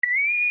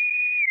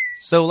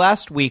So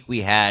last week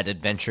we had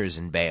Adventures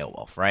in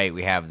Beowulf, right?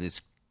 We have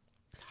this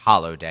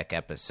holodeck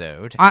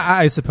episode.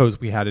 I suppose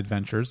we had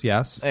adventures,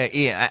 yes.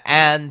 Yeah,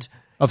 and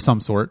of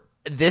some sort.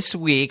 This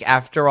week,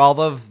 after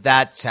all of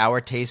that sour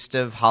taste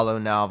of holo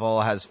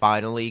novel has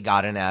finally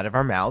gotten out of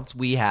our mouths,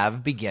 we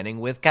have beginning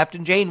with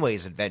Captain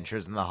Janeway's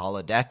adventures in the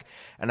holodeck.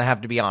 And I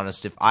have to be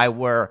honest, if I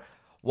were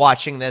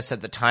watching this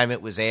at the time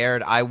it was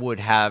aired, I would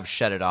have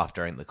shut it off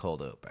during the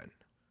cold open.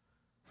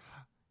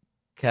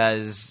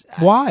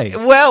 Why?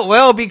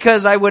 Well,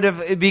 because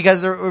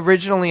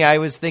originally I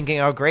was thinking,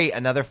 oh great,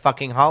 another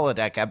fucking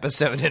holodeck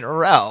episode in a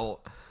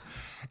row.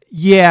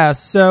 Yeah,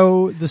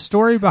 so the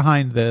story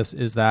behind this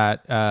is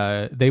that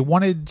they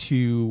wanted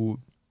to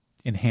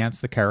enhance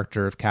the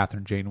character of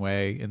Catherine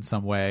Janeway in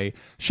some way,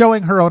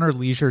 showing her on her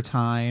leisure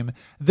time.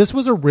 This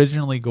was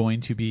originally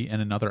going to be in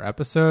another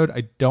episode.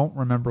 I don't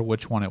remember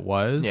which one it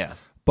was. Yeah.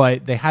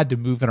 But they had to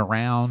move it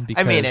around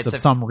because of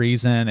some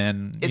reason,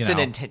 and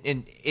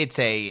it's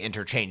a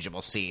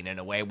interchangeable scene in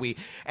a way.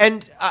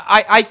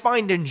 I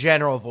find in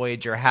general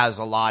Voyager has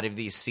a lot of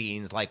these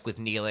scenes, like with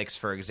Neelix,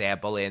 for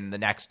example, in the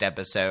next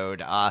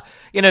episode.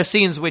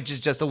 Scenes which is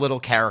just a little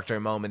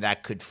character moment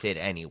that could fit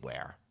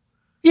anywhere.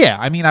 Yeah,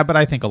 I mean, but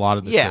I think a lot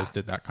of the shows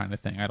did that kind of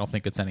thing. I don't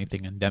think it's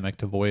anything endemic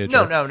to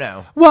Voyager.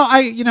 No. Well,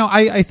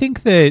 I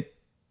think that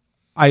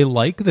I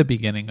like the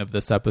beginning of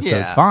this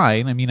episode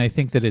fine. I mean, I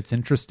think that it's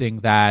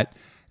interesting that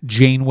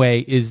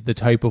Janeway is the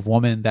type of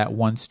woman that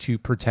wants to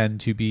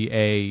pretend to be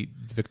a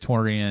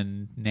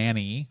Victorian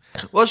nanny.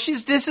 Well,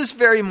 this is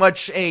very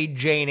much a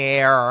Jane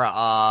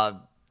Eyre,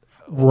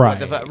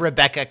 right,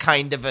 Rebecca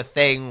kind of a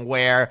thing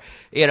where,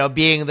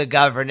 being the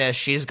governess,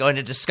 she's going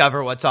to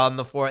discover what's on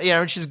the floor.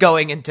 She's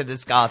going into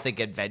this gothic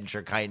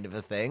adventure kind of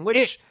a thing,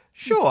 which,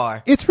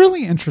 sure. It's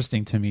really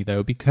interesting to me,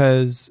 though,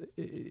 because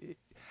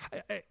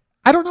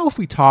I don't know if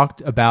we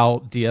talked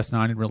about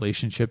DS9 in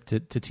relationship to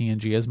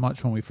TNG as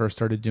much when we first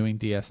started doing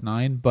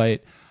DS9,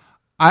 but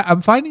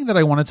I'm finding that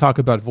I want to talk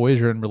about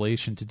Voyager in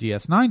relation to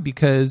DS9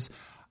 because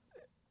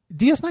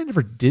DS9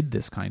 never did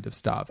this kind of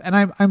stuff. And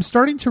I'm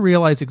starting to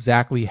realize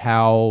exactly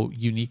how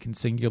unique and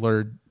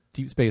singular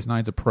Deep Space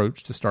Nine's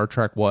approach to Star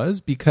Trek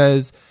was,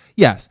 because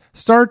yes,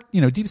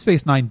 Deep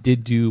Space Nine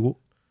did do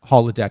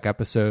holodeck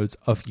episodes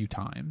a few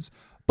times,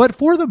 but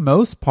for the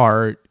most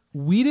part,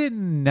 we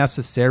didn't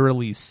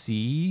necessarily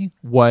see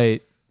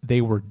what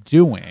they were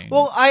doing.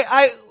 Well,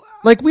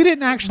 we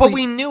didn't actually, but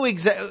we knew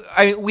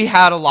exactly.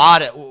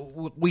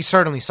 We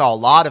certainly saw a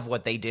lot of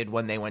what they did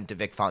when they went to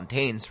Vic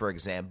Fontaine's, for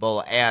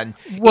example, and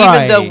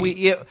right.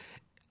 Even though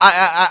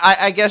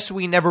I guess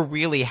we never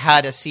really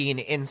had a scene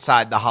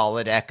inside the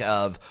holodeck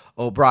of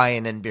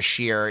O'Brien and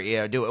Bashir.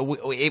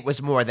 It was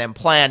more them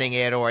planning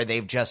it, or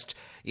they've just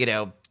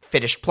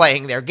finished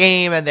playing their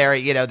game and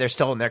they're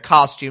still in their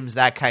costumes,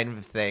 that kind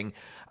of thing.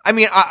 I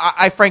mean,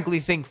 I frankly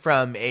think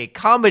from a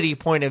comedy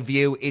point of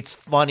view, it's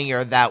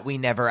funnier that we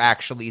never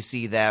actually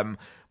see them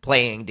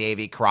playing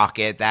Davy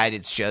Crockett, that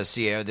it's just,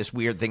 this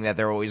weird thing that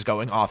they're always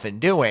going off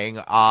and doing.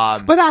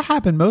 But that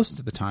happened most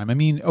of the time. I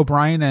mean,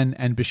 O'Brien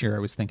and Bashir I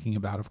was thinking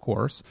about, of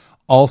course.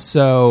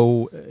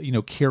 Also,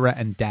 Kira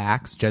and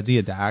Dax,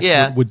 Jadzia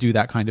Dax, would do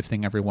that kind of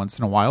thing every once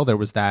in a while. There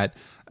was that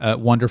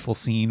wonderful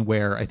scene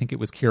where I think it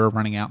was Kira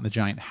running out in the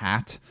giant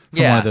hat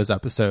from one of those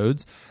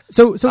episodes.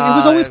 So it was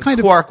always kind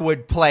of... Quark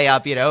would play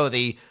up,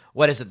 the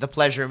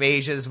Pleasure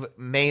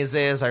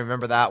Mazes. I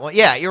remember that one.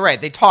 Yeah, you're right.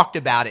 They talked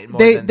about it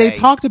more than they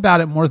talked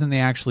about it more than they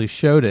actually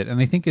showed it. And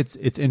I think it's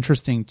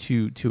interesting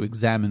to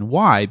examine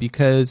why,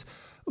 because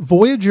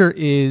Voyager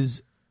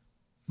is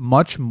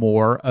much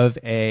more of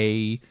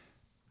a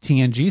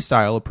TNG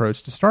style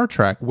approach to Star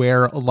Trek,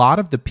 where a lot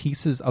of the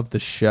pieces of the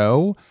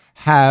show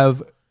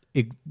have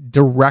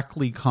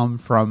directly come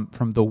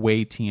from the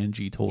way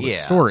TNG told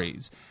its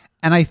stories.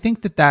 And I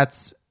think that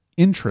that's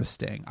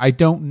interesting. I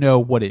don't know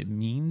what it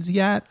means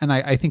yet, and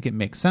I think it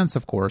makes sense,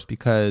 of course,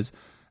 because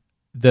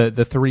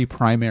the three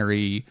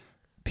primary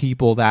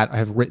people that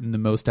have written the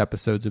most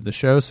episodes of the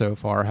show so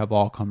far have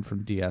all come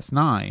from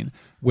DS9,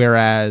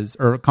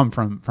 or come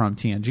from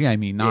TNG. I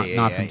mean, not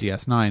from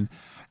DS9.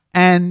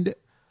 And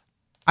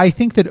I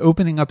think that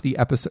opening up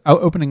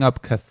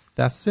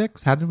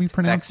Cathexis, how did we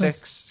pronounce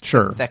this?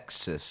 Sure.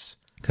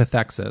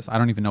 Cathexis. I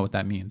don't even know what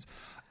that means.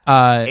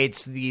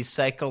 It's the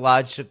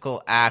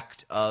psychological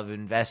act of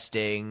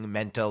investing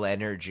mental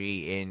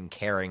energy in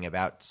caring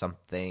about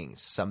something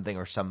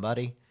or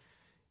somebody.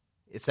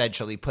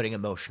 Essentially putting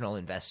emotional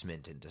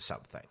investment into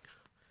something.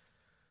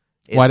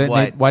 Why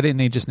didn't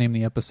they just name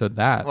the episode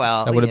that?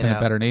 Well, that would have been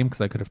a better name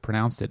because I could have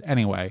pronounced it.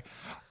 Anyway,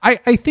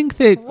 I think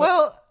that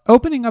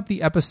opening up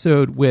the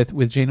episode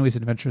with Janeway's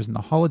adventures in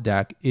the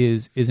holodeck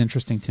is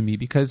interesting to me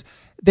because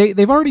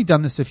they've already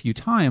done this a few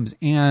times,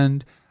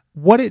 and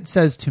what it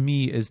says to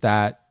me is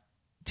that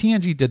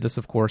TNG did this,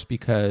 of course,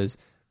 because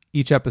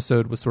each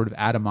episode was sort of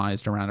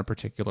atomized around a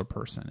particular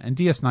person, and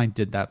DS9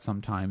 did that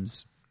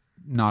sometimes,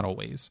 not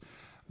always.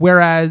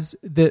 Whereas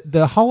the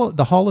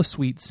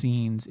holosuite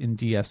scenes in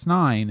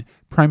DS9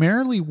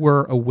 primarily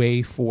were a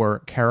way for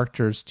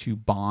characters to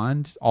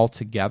bond all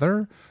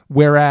together,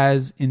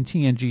 whereas in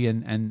TNG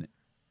and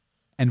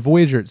and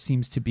Voyager, it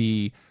seems to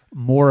be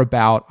more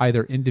about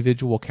either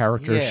individual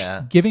characters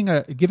giving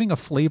a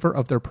flavor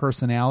of their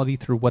personality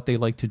through what they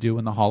like to do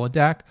in the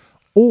holodeck,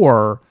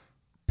 or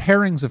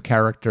pairings of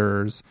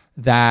characters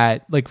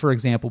that, like, for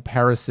example,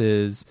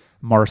 Paris's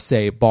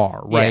Marseille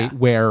bar, right?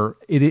 Where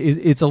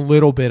it's a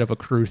little bit of a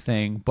crew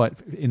thing,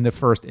 but in the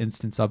first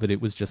instance of it, it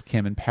was just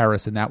Kim and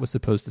Paris, and that was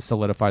supposed to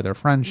solidify their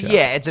friendship.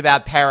 Yeah, it's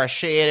about Paris.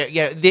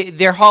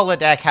 Their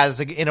holodeck has,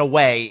 in a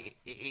way,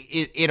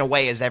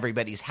 is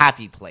everybody's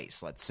happy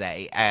place, let's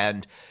say,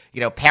 and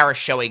Paris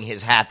showing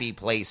his happy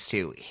place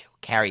to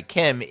Harry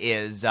Kim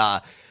is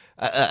a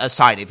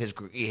sign of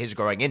his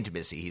growing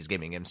intimacy. He's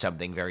giving him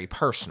something very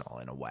personal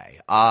in a way.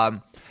 I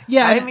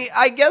mean,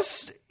 I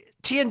guess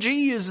TNG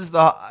uses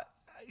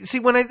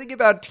when I think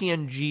about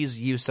TNG's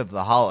use of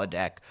the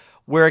holodeck,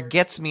 where it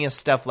gets me is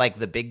stuff like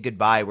The Big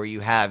Goodbye, where you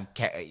have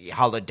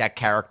holodeck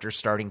characters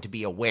starting to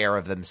be aware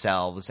of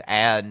themselves,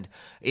 and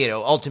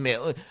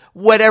ultimately,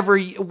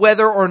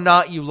 whether or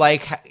not you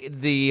like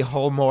the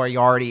whole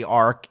Moriarty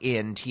arc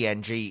in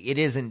TNG, it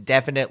isn't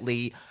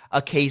definitely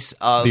a case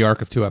of the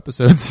arc of 2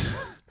 episodes.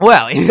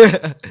 Well,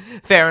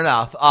 fair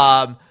enough.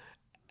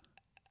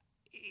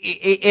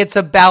 It's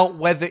about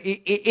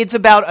it's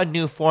about a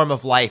new form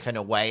of life in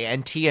a way,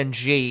 and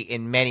TNG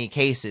in many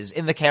cases,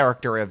 in the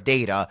character of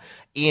Data,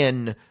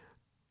 in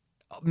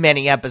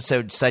many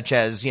episodes, such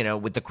as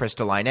with the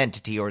crystalline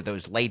entity or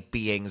those late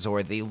beings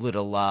or the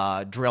little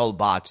drill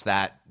bots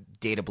that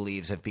Data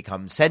believes have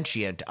become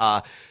sentient.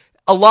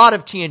 A lot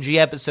of TNG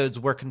episodes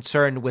were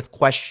concerned with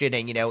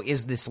questioning,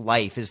 is this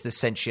life? Is this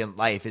sentient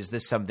life? Is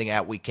this something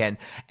that we can?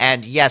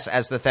 And yes,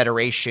 as the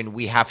Federation,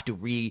 we have to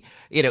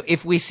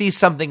if we see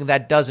something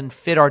that doesn't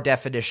fit our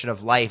definition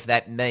of life,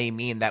 that may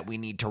mean that we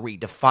need to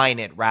redefine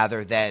it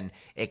rather than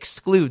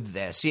exclude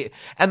this.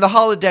 And the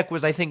holodeck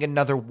was, I think,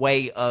 another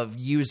way of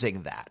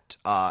using that,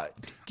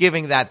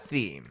 giving that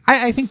theme.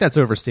 I think that's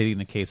overstating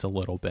the case a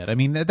little bit. I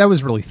mean, that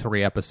was really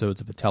 3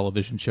 episodes of a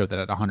television show that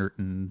had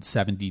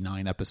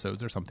 179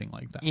 episodes or something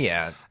like that.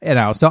 Yeah.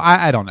 So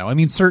I don't know. I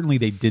mean, certainly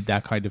they did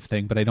that kind of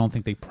thing, but I don't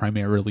think they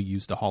primarily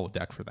used a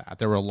holodeck for that.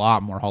 There were a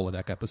lot more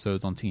holodeck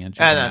episodes on TNG.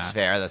 And that's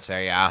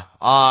fair, yeah.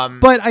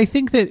 But I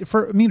think that,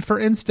 for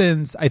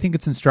instance, I think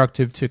it's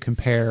instructive to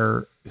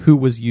compare who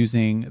was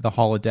using the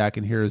holodeck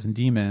in Heroes and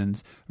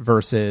Demons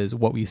versus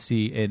what we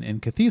see in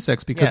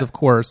Cathesix, because of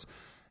course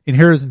in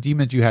Heroes and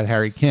Demons you had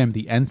Harry Kim,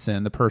 the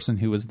ensign, the person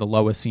who was the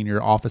lowest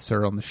senior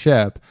officer on the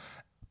ship,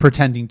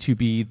 pretending to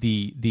be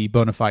the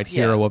bona fide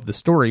hero of the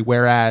story,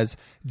 whereas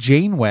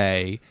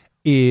Janeway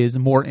is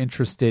more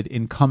interested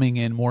in coming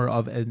in more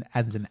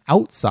as an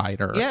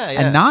outsider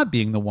and not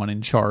being the one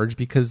in charge,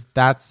 because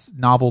that's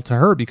novel to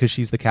her because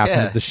she's the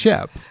captain of the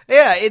ship.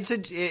 Yeah,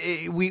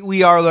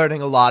 we are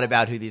learning a lot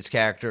about who these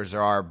characters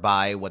are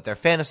by what they're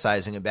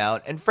fantasizing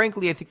about, and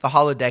frankly, I think the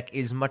holodeck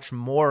is much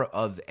more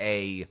of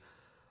a.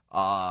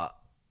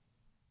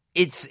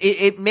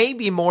 It may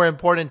be more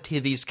important to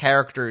these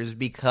characters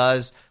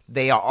because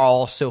they are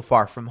all so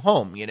far from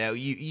home.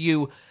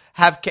 You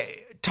have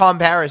Tom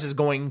Paris is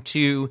going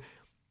to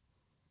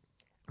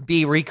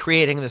be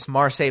recreating this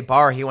Marseille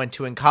bar he went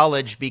to in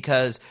college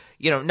because,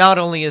 not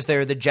only is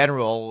there the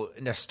general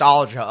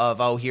nostalgia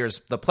of, oh, here's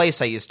the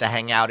place I used to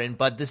hang out in,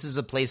 but this is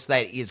a place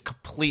that is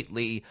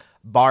completely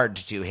barred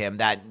to him,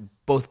 that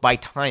both by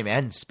time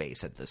and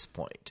space at this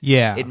point.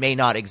 Yeah. It may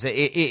not exist.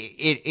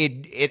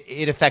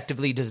 It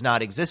effectively does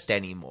not exist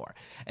anymore.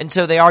 And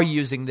so they are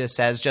using this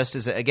just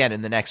as, again,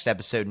 in the next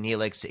episode,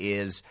 Neelix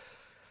is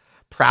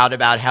proud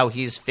about how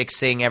he's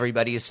fixing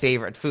everybody's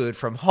favorite food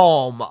from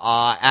home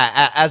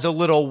as a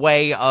little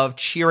way of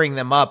cheering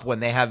them up when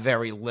they have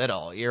very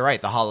little. You're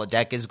right. The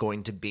holodeck is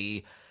going to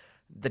be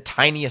the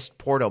tiniest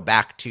portal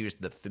back to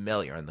the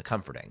familiar and the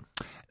comforting.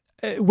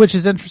 Which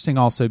is interesting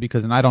also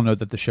because, and I don't know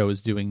that the show is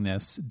doing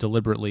this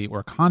deliberately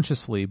or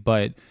consciously,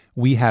 but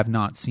we have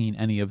not seen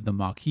any of the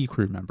Maquis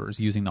crew members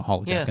using the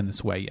holodeck in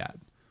this way yet.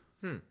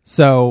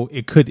 So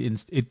it could,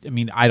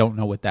 I don't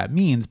know what that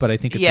means, but I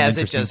think it's an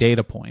interesting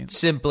data point.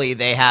 Simply,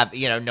 they have,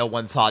 no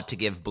one thought to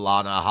give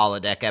B'Elanna a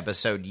holodeck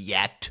episode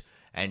yet,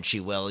 and she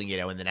will,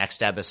 in the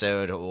next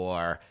episode,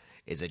 or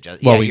is it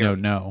just... Well, we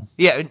don't know.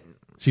 Yeah.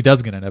 She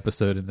does get an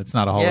episode, and it's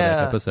not a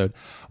holodeck episode.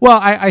 Well,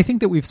 I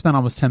think that we've spent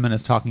almost 10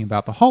 minutes talking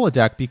about the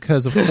holodeck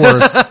because, of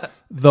course,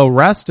 the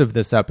rest of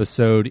this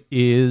episode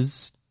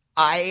is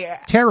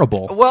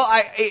terrible. Well,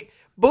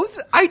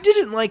 I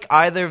didn't like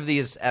either of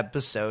these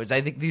episodes.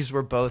 I think these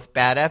were both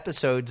bad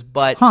episodes,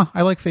 but...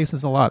 I like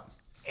Faces a lot.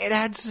 It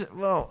adds...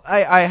 Well,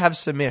 I have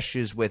some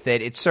issues with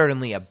it. It's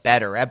certainly a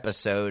better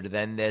episode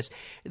than this.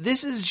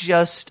 This is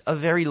just a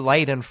very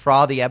light and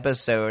frothy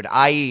episode.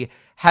 I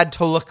had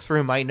to look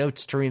through my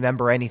notes to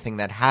remember anything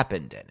that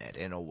happened in it,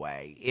 in a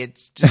way.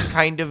 It's just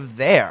kind of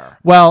there.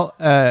 Well,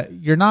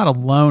 you're not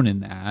alone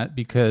in that,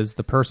 because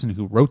the person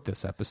who wrote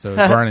this episode,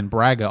 Brian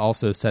Braga,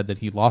 also said that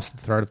he lost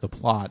the thread of the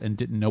plot and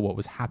didn't know what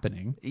was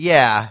happening.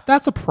 Yeah.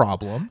 That's a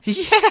problem.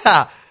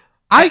 Yeah.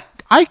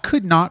 I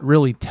could not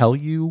really tell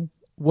you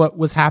what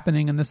was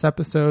happening in this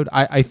episode.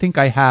 I think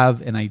I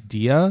have an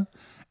idea,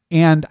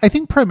 And I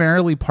think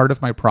primarily part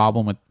of my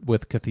problem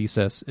with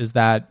Cathesis is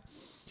that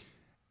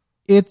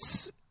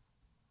it's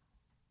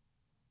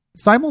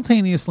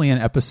simultaneously an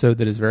episode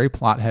that is very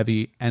plot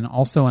heavy and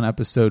also an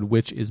episode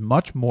which is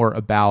much more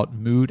about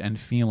mood and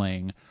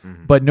feeling,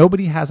 but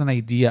nobody has an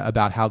idea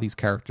about how these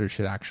characters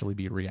should actually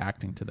be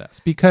reacting to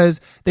this,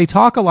 because they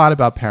talk a lot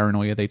about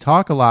paranoia. They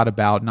talk a lot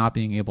about not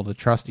being able to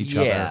trust each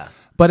other.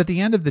 But at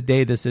the end of the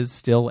day, this is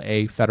still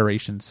a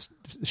Federation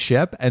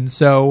ship. And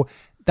so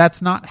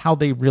that's not how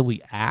they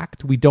really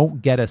act. We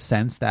don't get a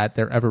sense that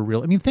they're ever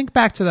real. I mean, think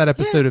back to that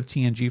episode of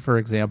TNG, for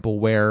example,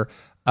 where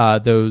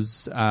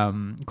those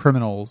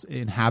criminals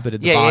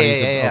inhabited the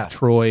bodies of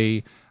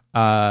Troy,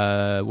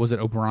 was it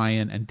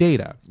O'Brien and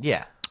Data?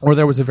 Yeah. Or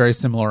there was a very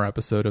similar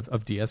episode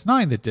of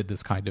DS9 that did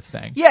this kind of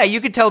thing. Yeah, you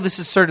could tell this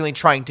is certainly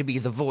trying to be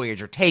the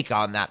Voyager take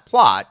on that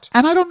plot.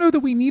 And I don't know that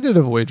we needed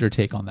a Voyager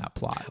take on that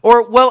plot.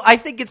 Or, well, I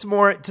think it's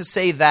more to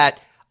say that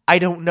I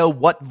don't know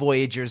what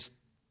Voyager's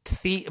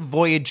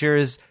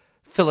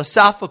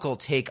philosophical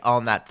take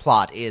on that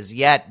plot is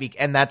yet,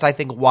 and that's, I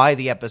think, why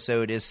the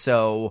episode is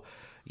so...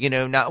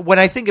 now, when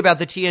I think about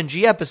the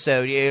TNG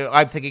episode,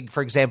 I'm thinking,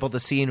 for example, the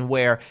scene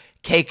where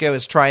Keiko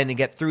is trying to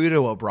get through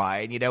to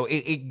O'Brien.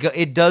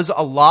 It does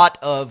a lot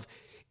of...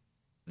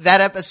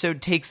 That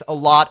episode takes a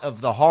lot of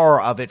the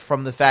horror of it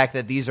from the fact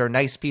that these are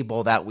nice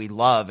people that we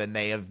love and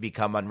they have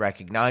become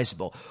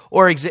unrecognizable.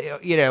 Or,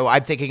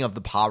 I'm thinking of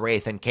the Pa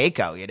Wraith and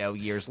Keiko,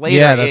 years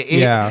later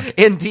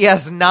in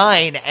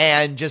DS9,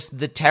 and just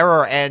the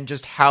terror and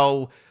just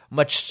how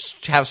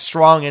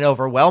strong and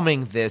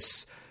overwhelming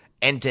this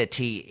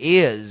entity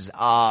is.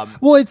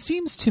 Well, it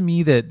seems to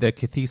me that the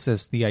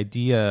Cathesis, the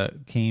idea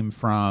came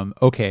from,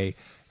 okay,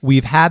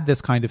 we've had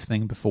this kind of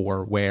thing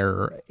before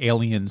where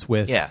aliens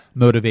with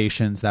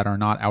motivations that are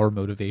not our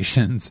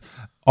motivations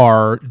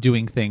are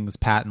doing things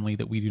patently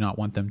that we do not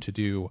want them to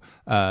do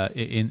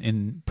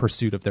in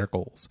pursuit of their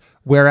goals.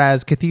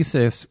 Whereas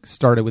Cathesis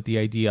started with the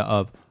idea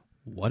of,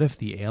 what if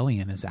the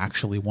alien is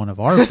actually one of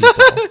our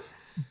people?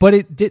 But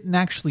it didn't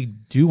actually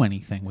do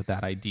anything with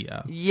that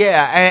idea.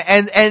 Yeah,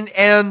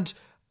 and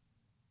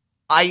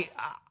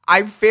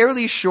I'm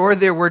fairly sure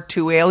there were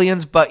two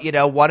aliens, but,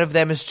 one of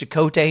them is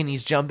Chakotay and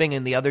he's jumping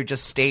and the other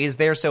just stays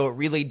there, so it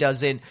really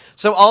doesn't...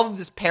 So all of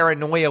this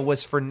paranoia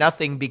was for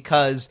nothing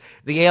because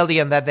the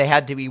alien that they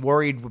had to be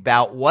worried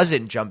about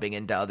wasn't jumping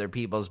into other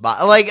people's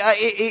bodies. Like,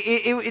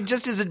 it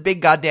just is a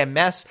big goddamn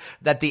mess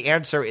that the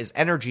answer is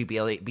energy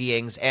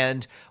beings,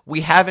 and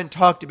we haven't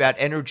talked about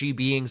energy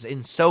beings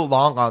in so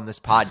long on this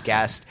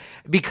podcast,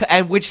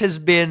 and which has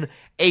been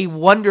a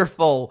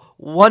wonderful,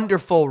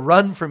 wonderful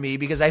run for me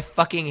because I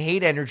fucking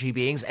hate energy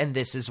beings, and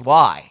this is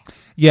why.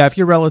 Yeah, if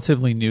you're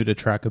relatively new to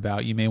Trek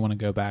About, you may want to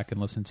go back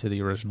and listen to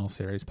the original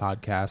series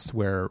podcast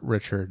where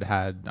Richard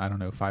had,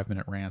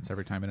 5-minute rants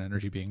every time an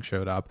energy being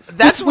showed up.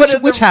 That's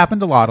which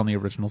happened a lot on the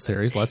original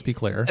series, let's be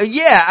clear.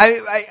 Yeah,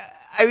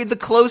 I mean, the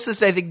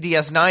closest I think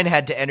DS9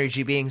 had to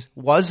energy beings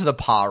was the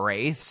Pa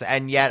Wraiths,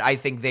 and yet I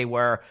think they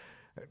were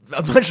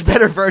a much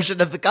better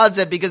version of the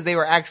concept because they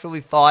were actually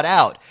thought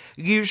out.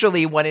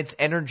 Usually when it's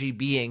energy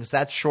beings,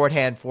 that's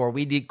shorthand for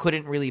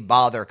couldn't really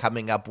bother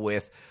coming up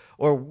with,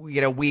 or,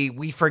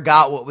 we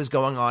forgot what was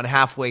going on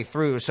halfway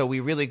through, so we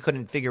really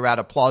couldn't figure out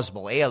a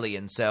plausible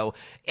alien. So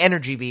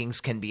energy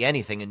beings can be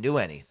anything and do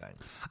anything.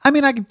 I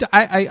mean,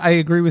 I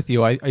agree with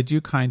you. I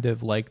do kind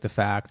of like the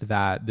fact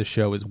that the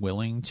show is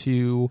willing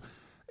to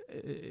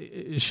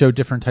show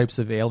different types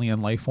of alien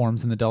life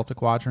forms in the Delta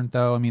Quadrant,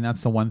 though. I mean,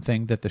 that's the one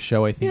thing that the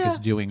show, I think, is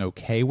doing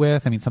okay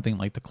with. I mean, something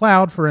like the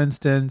Cloud, for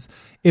instance.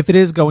 If it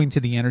is going to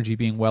the energy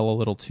being well a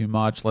little too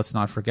much, let's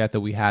not forget that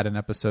we had an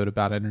episode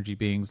about energy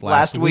beings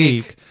last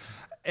week.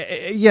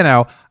 I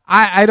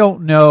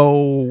don't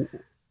know.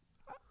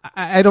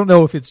 I don't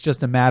know if it's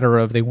just a matter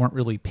of they weren't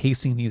really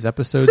pacing these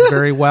episodes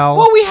very well.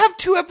 Well, we have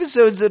 2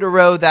 episodes in a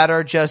row that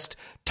are just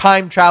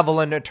time travel,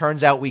 and it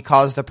turns out we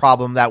caused the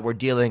problem that we're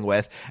dealing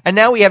with. And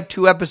now we have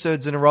 2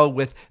 episodes in a row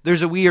with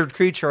there's a weird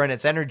creature and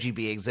it's energy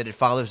beings, and it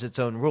follows its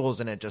own rules,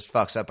 and it just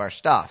fucks up our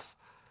stuff.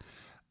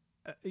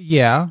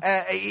 Yeah.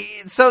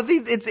 So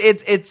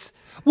it's...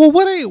 Well,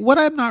 what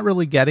I'm not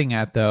really getting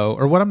at, though,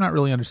 or what I'm not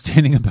really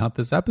understanding about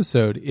this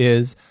episode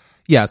is...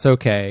 Yes,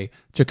 okay.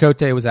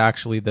 Chakotay was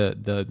actually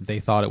they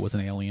thought it was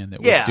an alien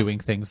that was doing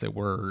things that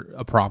were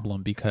a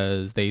problem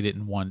because they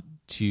didn't want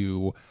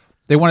to.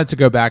 They wanted to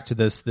go back to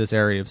this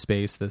area of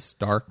space, this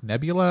dark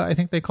nebula, I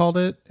think they called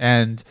it,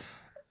 and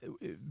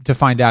to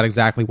find out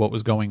exactly what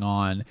was going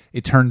on.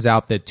 It turns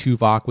out that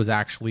Tuvok was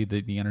actually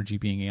the energy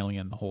being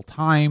alien the whole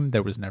time.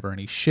 There was never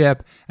any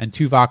ship, and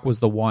Tuvok was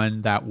the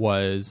one that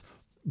was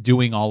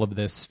doing all of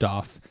this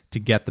stuff to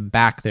get them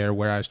back there,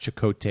 whereas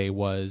Chakotay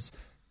was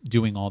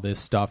doing all this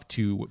stuff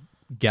to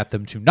get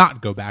them to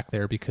not go back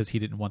there because he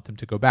didn't want them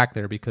to go back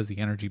there because the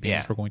energy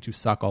beings were going to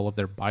suck all of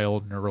their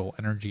bioneural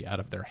energy out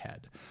of their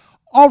head.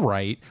 All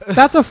right.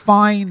 That's a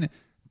fine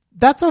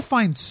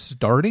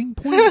starting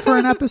point for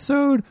an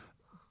episode,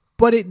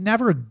 but it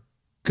never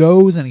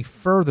goes any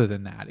further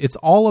than that. It's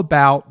all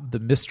about the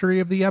mystery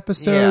of the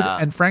episode,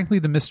 and frankly,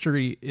 the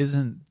mystery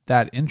isn't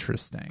that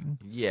interesting.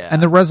 Yeah.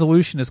 And the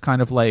resolution is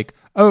kind of like,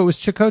 oh, it was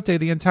Chakotay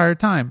the entire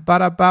time.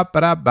 Ba-da-ba,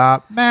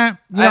 ba-da-ba, meh.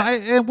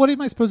 And what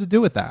am I supposed to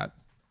do with that?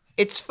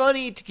 It's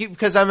funny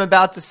because I'm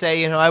about to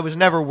say, I was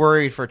never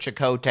worried for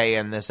Chakotay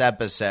in this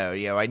episode.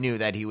 I knew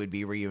that he would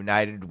be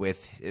reunited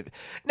with.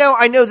 Now,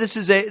 I know this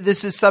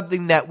is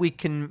something that we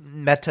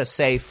can meta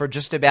say for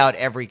just about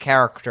every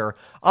character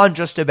on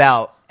just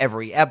about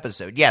every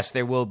episode. Yes,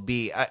 there will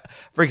be.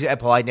 For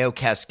example, I know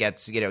Kes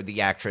gets,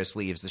 the actress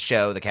leaves the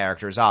show, the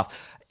character is off.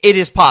 It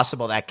is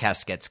possible that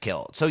Kes gets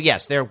killed. So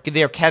yes, there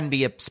can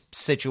be a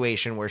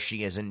situation where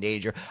she is in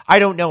danger. I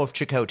don't know if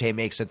Chakotay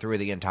makes it through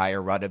the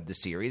entire run of the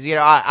series.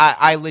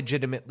 I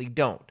legitimately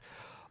don't.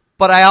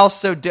 But I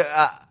also do.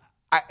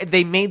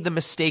 They made the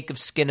mistake of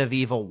Skin of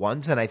Evil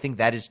once, and I think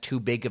that is too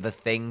big of a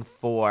thing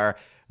for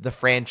the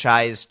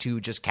franchise to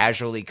just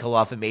casually kill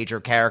off a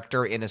major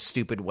character in a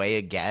stupid way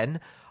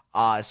again.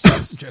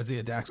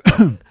 Jadzia Dax.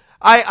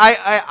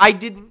 I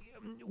didn't.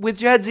 With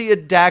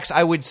Jadzia Dax,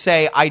 I would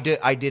say I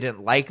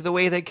didn't like the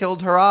way they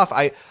killed her off.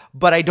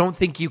 But I don't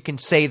think you can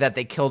say that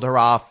they killed her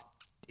off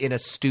in a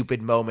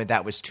stupid moment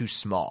that was too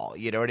small.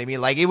 You know what I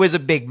mean? Like, it was a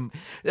big.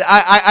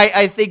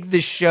 I think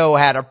the show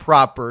had a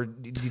proper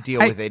deal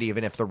with it,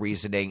 even if the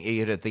reasoning,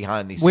 even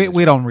behind these.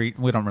 We don't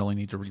really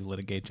need to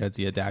relitigate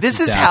Jadzia Dax. This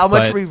is how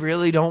much we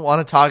really don't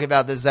want to talk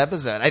about this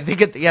episode. I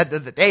think at the end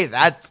of the day,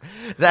 that's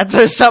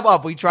our sum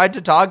up. We tried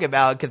to talk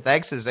about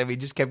Cathexis, and we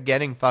just kept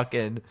getting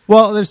fucking.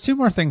 Well, there's two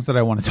more things that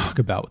I want to talk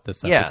about with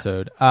this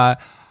episode.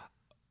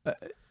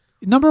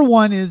 Number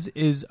one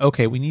is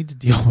okay, we need to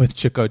deal with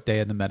Chakotay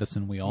and the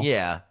medicine wheel.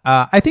 Yeah.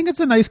 I think it's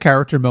a nice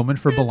character moment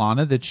for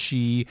B'Elanna that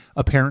she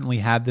apparently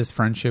had this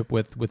friendship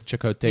with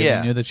Chakotay.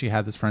 Yeah. We knew that she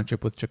had this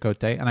friendship with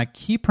Chakotay, and I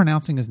keep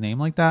pronouncing his name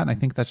like that, and I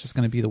think that's just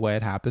going to be the way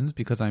it happens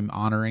because I'm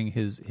honoring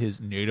his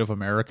Native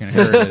American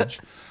heritage.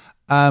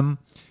 I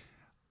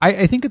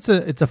think it's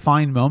a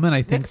fine moment.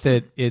 I think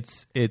that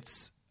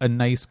it's a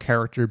nice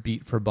character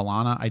beat for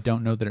B'Elanna. I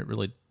don't know that it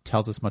really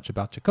tells us much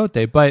about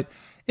Chakotay, but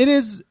it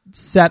is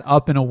set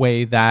up in a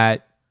way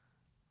that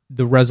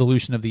the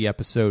resolution of the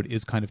episode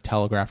is kind of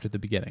telegraphed at the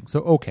beginning.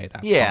 So, okay,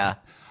 that's fine.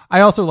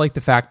 I also like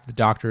the fact that the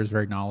Doctor is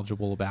very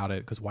knowledgeable about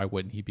it, because why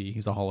wouldn't he be?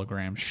 He's a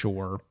hologram,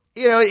 sure.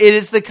 It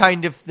is the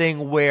kind of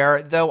thing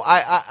where, though,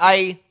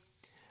 that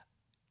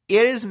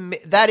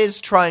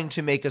is trying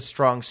to make a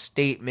strong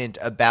statement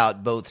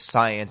about both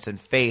science and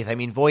faith. I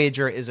mean,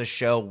 Voyager is a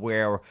show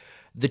where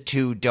the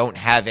two don't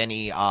have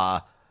any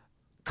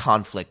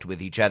conflict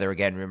with each other.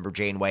 Again, remember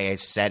Janeway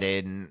said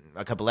in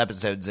a couple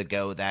episodes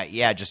ago that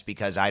just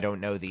because I don't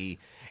know the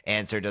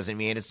answer doesn't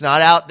mean it's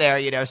not out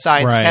there.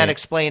 Science can't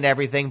explain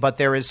everything, but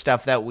there is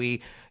stuff that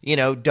we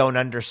don't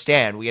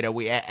understand.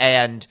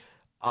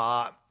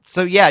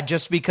 So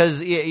just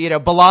because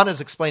B'Elanna's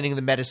explaining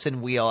the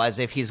medicine wheel as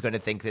if he's going to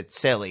think it's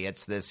silly.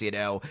 It's this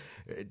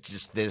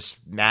just this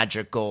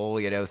magical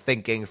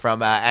thinking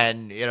from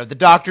and the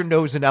Doctor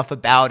knows enough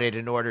about it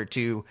in order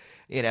to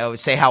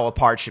say how a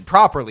part should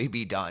properly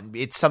be done.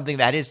 It's something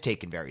that is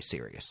taken very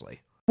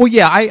seriously. Well,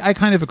 yeah, I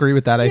kind of agree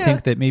with that. I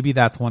think that maybe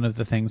that's one of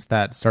the things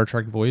that Star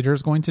Trek Voyager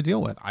is going to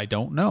deal with. I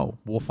don't know.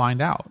 We'll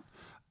find out.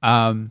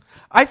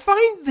 I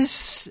find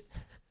this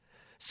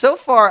so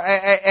far,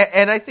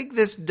 and I think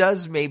this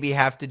does maybe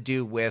have to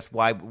do with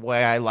why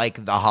I like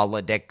the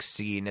holodeck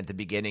scene at the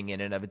beginning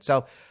in and of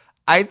itself.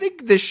 I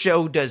think the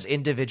show does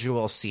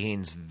individual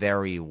scenes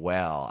very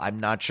well. I'm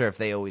not sure if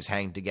they always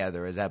hang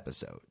together as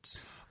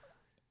episodes.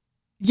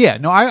 Yeah,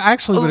 no, I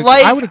actually would,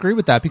 I would agree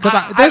with that, because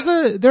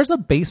there's a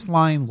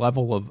baseline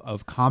level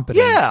of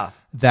competence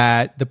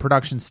that the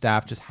production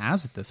staff just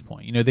has at this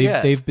point.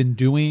 They've been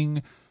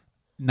doing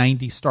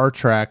 90 Star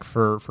Trek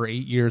for 8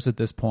 years at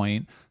this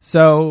point,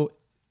 so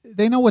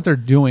they know what they're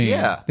doing.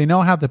 Yeah. They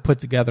know how to put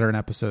together an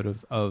episode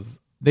of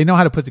they know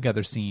how to put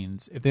together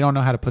scenes. If they don't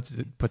know how to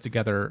put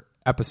together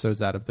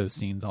episodes out of those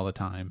scenes all the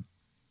time,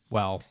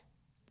 well,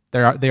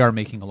 they are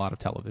making a lot of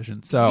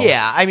television. So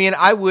yeah, I mean,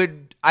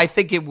 I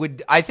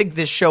think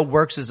this show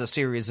works as a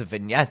series of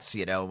vignettes,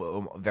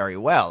 very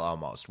well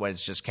almost, when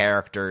it's just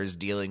characters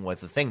dealing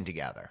with a thing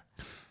together.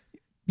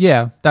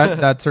 Yeah,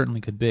 that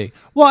certainly could be.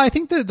 Well, I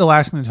think that the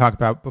last thing to talk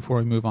about before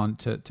we move on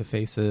to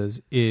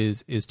Faces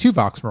is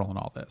Tuvok's role in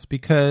all this,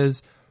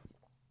 because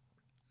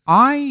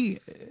I'm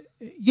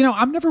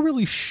never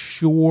really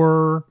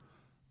sure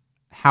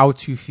how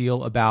to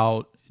feel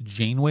about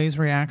Janeway's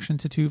reaction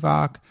to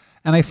Tuvok,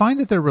 and I find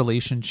that their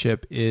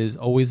relationship is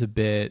always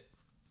it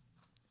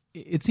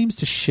seems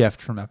to shift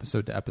from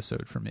episode to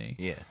episode for me.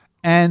 Yeah.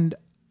 And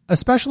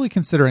especially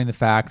considering the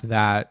fact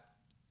that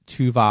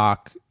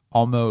Tuvok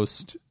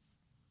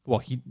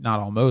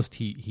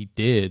he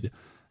did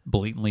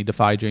blatantly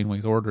defy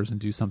Janeway's orders and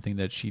do something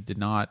that she did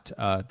not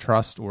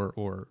trust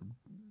or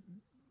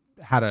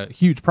had a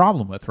huge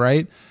problem with,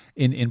 right?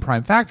 In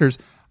Prime Factors,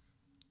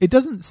 it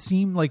doesn't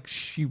seem like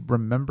she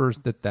remembers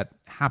that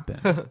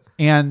happened.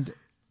 And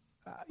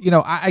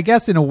I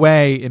guess in a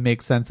way it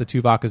makes sense that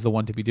Tuvok is the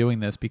one to be doing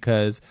this,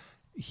 because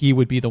he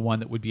would be the one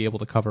that would be able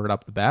to cover it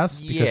up the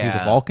best because he's a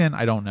Yeah. Vulcan.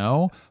 I don't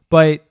know.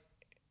 But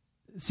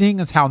seeing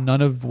as how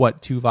none of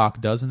what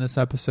Tuvok does in this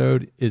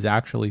episode is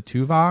actually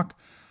Tuvok,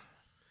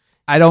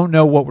 I don't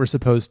know what we're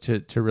supposed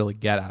to really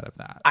get out of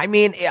that. I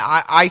mean,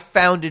 I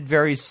found it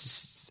very.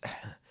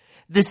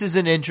 This is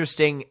an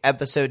interesting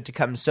episode to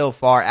come so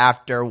far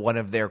after one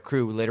of their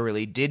crew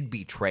literally did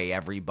betray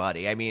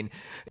everybody. I mean,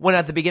 when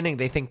at the beginning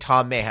they think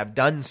Tom may have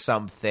done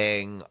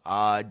something,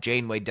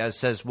 Janeway does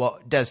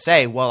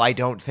say, well, I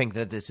don't think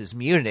that this is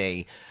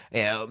mutiny.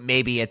 You know,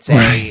 maybe it's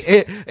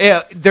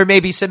there may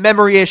be some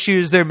memory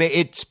issues.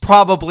 It's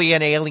probably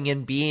an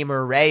alien beam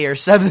or ray or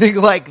something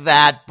like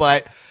that,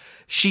 but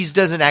she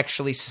doesn't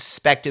actually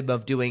suspect him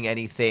of doing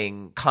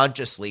anything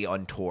consciously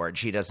untoward.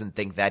 She doesn't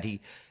think that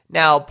he.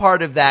 Now,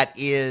 part of that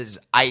is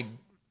I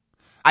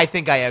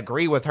think I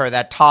agree with her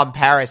that Tom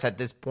Paris at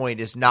this point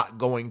is not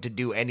going to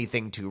do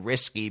anything too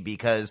risky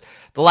because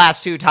the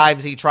last 2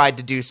 times he tried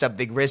to do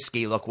something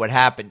risky, look what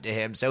happened to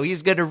him. So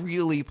he's going to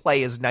really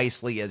play as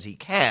nicely as he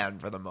can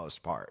for the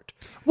most part.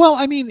 Well,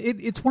 I mean,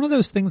 it's one of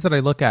those things that I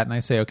look at and I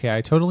say, okay,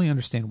 I totally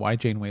understand why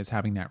Janeway is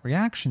having that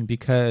reaction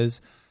because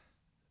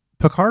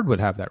Picard would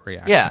have that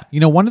reaction. Yeah.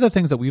 You know, one of the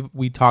things that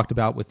we talked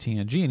about with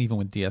TNG and even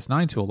with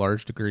DS9 to a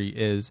large degree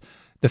is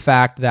the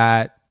fact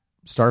that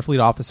Starfleet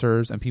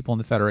officers and people in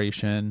the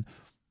Federation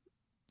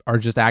are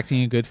just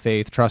acting in good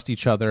faith, trust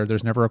each other.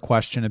 There's never a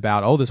question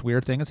about, oh, this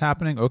weird thing is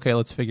happening. Okay,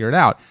 let's figure it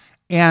out.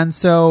 And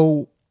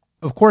so,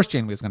 of course,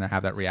 Janeway is going to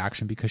have that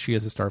reaction because she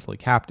is a Starfleet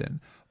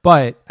captain.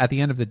 But at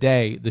the end of the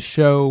day, the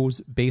show's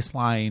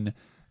baseline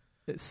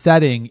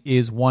setting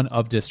is one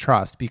of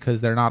distrust because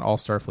they're not all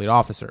Starfleet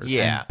officers.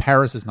 Yeah. And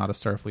Paris is not a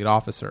Starfleet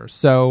officer.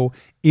 So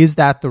is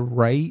that the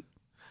right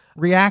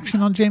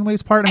reaction on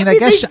Janeway's part? I mean,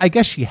 I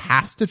guess she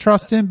has to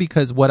trust him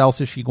because what else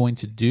is she going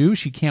to do?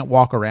 She can't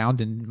walk around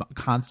and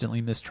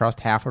constantly mistrust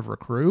half of her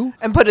crew.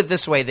 And put it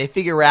this way, they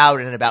figure out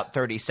in about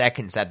 30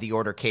 seconds that the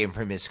order came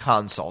from his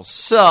console.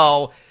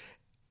 So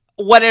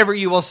whatever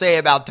you will say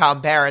about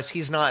Tom Paris,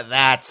 he's not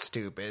that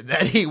stupid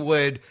that he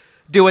would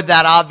do it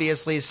that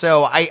obviously.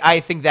 So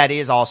I think that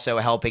is also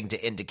helping to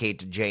indicate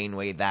to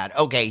Janeway that,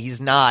 okay, he's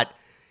not,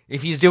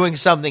 if he's doing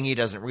something, he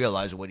doesn't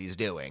realize what he's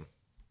doing.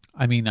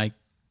 I mean,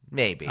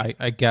 Maybe.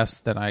 I guess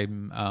that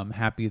I'm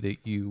happy that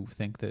you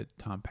think that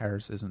Tom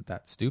Paris isn't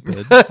that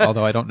stupid,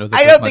 although I don't know that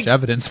there's much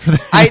evidence for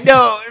that. I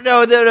know,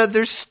 no,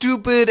 they're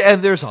stupid,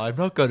 and I'm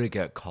not going to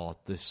get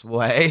caught this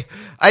way.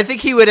 I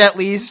think he would at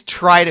least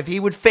try to, he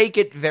would fake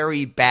it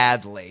very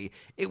badly.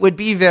 It would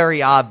be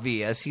very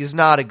obvious. He's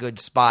not a good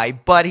spy,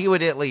 but he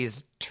would at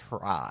least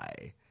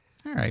try.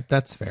 All right,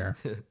 that's fair.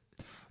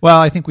 Well,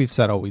 I think we've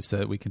said all we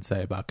can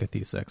say about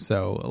Cathesix,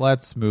 so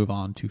let's move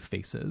on to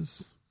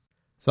Faces.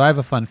 So I have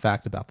a fun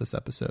fact about this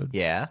episode.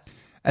 Yeah.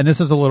 And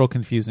this is a little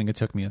confusing. It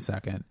took me a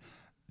second.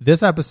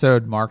 This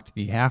episode marked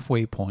the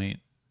halfway point.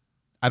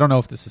 I don't know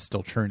if this is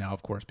still true now,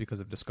 of course, because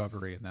of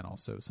Discovery and then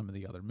also some of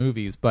the other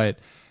movies. But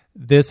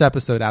this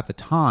episode at the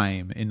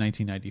time in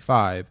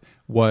 1995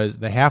 was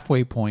the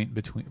halfway point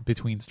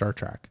between Star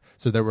Trek.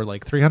 So there were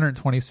like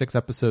 326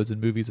 episodes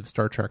and movies of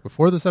Star Trek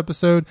before this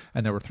episode,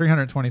 and there were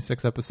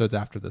 326 episodes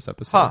after this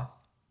episode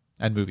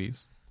and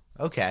movies.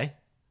 Okay.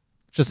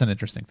 Just an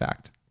interesting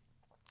fact.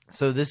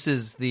 So this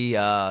is the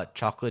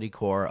chocolatey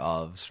core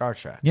of Star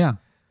Trek. Yeah.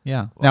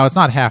 Yeah. Well, now, it's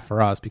not half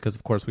for us because,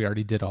 of course, we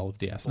already did all of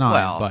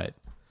DS9, but...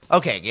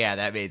 Okay, yeah,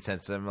 that made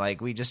sense. I'm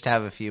like, we just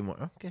have a few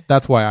more. Okay.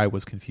 That's why I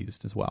was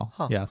confused as well.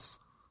 Yes.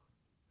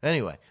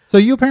 Anyway. So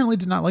you apparently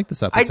did not like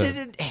this episode. I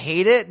didn't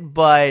hate it,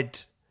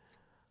 but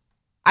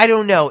I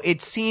don't know.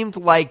 It seemed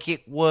like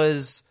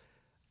it's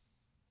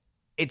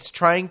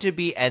trying to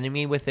be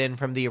Enemy Within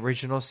from the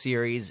original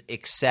series,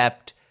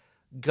 except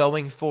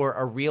going for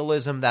a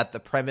realism that the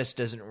premise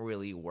doesn't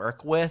really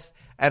work with,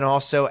 and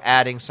also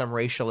adding some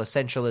racial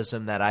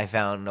essentialism that I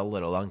found a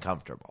little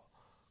uncomfortable.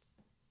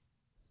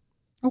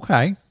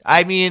 Okay.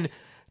 I mean,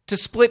 to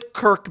split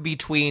Kirk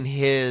between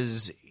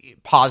his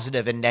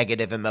positive and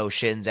negative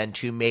emotions and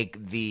to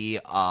make the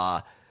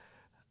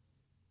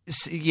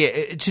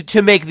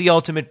to make the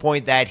ultimate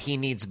point that he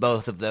needs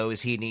both of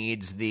those. He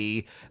needs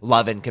the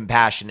love and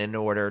compassion in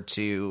order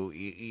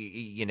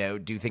to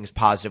do things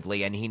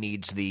positively, and he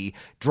needs the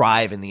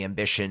drive and the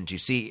ambition to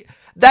see.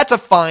 That's a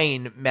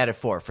fine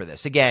metaphor for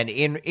this. Again,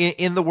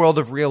 in the world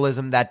of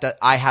realism, that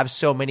I have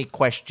so many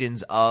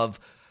questions of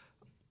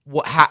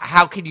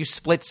how can you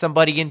split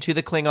somebody into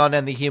the Klingon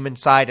and the human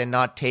side and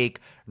not take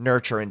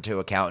nurture into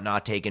account,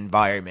 not take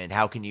environment?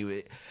 How can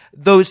you?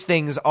 Those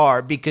things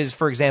are because,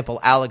 for example,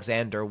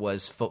 Alexander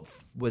was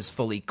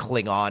fully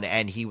Klingon,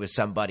 and he was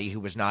somebody who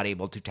was not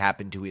able to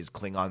tap into his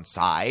Klingon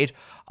side.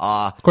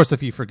 Of course,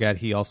 if you forget,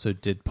 he also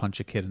did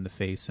punch a kid in the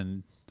face,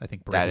 and I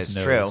think broke his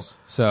nose. True.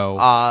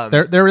 So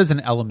there is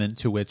an element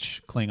to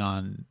which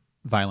Klingon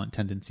violent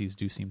tendencies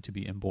do seem to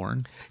be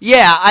inborn.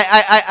 Yeah,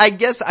 I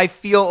guess I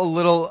feel a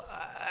little.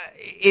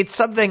 It's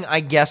something I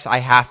guess I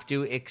have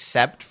to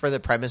accept for the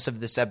premise of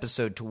this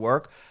episode to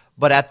work,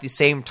 but at the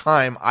same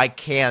time, I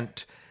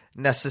can't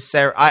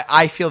necessarily.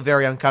 I feel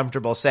very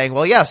uncomfortable saying,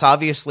 well, yes,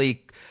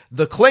 obviously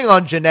the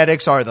Klingon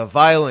genetics are the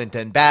violent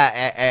and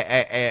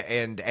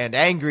and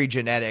angry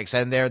genetics,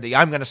 and they're the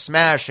I'm going to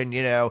smash,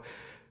 and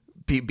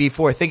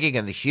before thinking,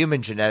 and the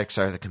human genetics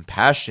are the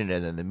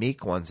compassionate and the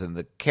meek ones and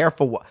the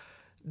careful.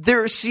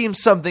 There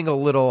seems something a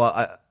little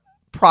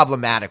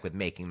problematic with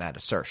making that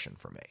assertion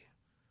for me.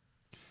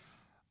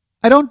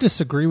 I don't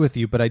disagree with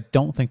you, but I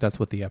don't think that's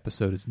what the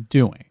episode is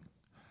doing.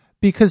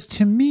 Because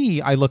to me,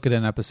 I look at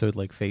an episode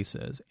like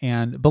Faces,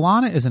 and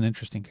B'Elanna is an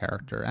interesting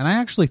character, and I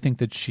actually think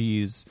that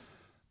she's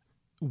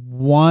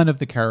one of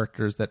the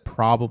characters that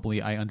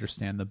probably I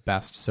understand the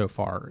best so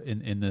far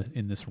in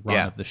this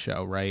run of the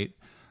show. Right?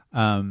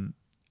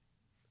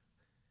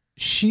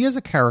 She is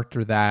a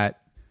character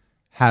that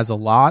has a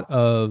lot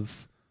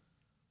of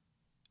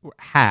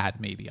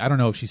maybe I don't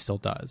know if she still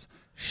does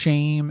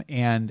shame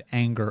and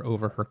anger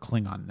over her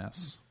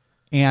Klingonness,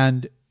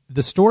 and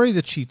the story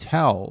that she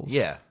tells.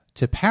 Yeah.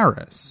 To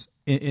Paris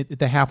at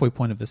the halfway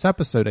point of this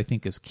episode, I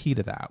think is key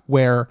to that,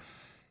 where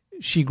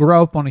she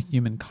grew up on a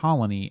human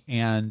colony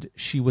and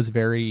she was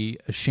very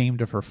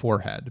ashamed of her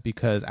forehead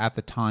because at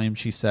the time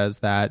she says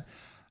that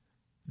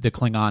the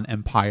Klingon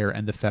Empire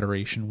and the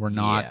Federation were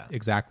not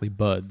exactly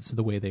buds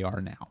the way they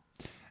are now.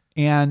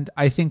 And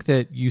I think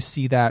that you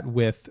see that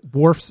with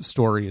Worf's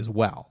story as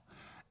well.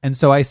 And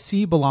so I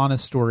see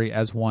B'Elanna's story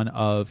as one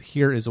of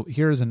here is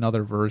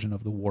another version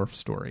of the Worf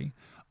story.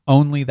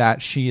 Only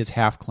that she is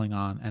half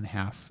Klingon and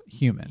half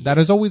human. That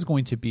is always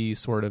going to be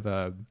sort of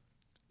an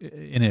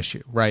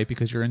issue, right?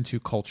 Because you're into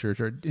cultures,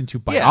 you're into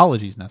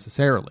biologies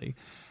necessarily.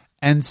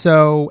 And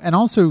so, and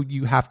also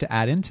you have to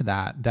add into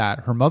that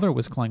her mother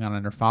was Klingon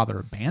and her father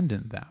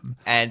abandoned them.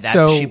 And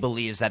that she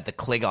believes that the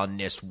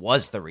Klingonness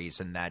was the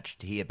reason that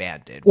he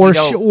abandoned.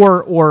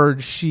 Or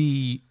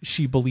she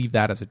believed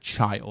that as a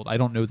child. I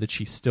don't know that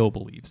she still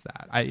believes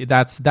that.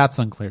 That's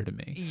unclear to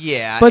me.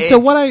 Yeah. But so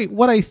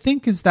what I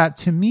think is that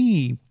to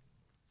me,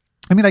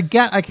 I mean,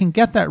 I can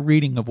get that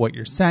reading of what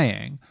you're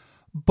saying,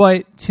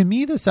 but to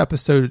me, this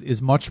episode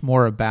is much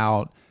more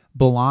about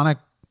B'Elanna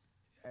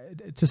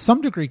to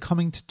some degree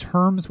coming to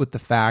terms with the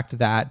fact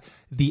that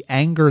the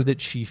anger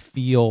that she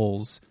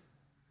feels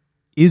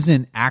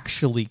isn't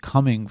actually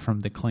coming from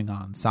the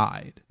Klingon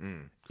side.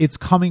 It's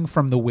coming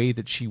from the way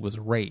that she was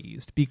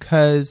raised,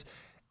 because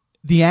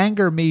the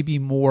anger may be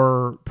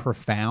more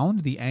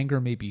profound. The anger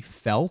may be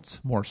felt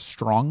more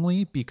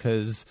strongly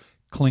because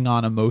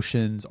Klingon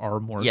emotions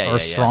are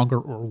stronger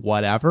or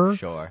whatever.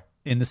 Sure.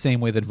 In the same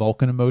way that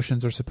Vulcan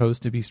emotions are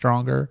supposed to be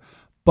stronger.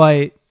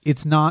 But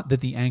it's not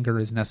that the anger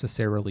is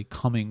necessarily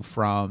coming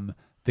from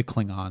the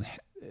Klingon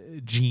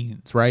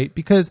genes, right?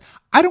 Because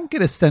I don't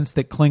get a sense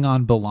that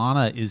Klingon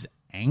B'Elanna is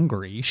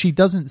angry. She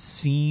doesn't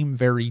seem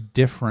very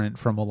different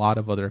from a lot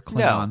of other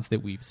Klingons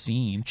that we've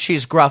seen.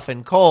 She's gruff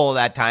and cold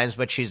at times,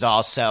 but she's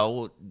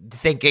also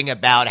thinking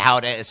about how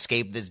to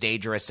escape this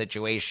dangerous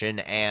situation,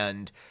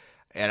 and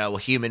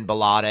human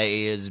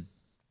B'Elanna is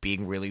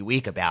being really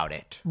weak about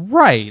it.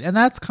 Right. And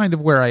that's kind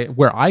of where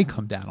I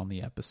come down on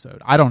the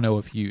episode. I don't know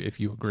if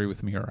you agree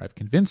with me or I've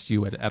convinced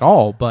you at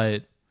all,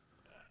 but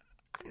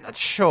I'm not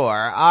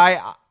sure.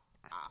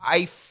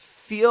 I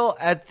feel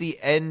at the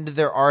end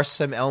there are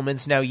some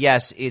elements. Now,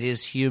 yes, it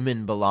is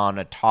human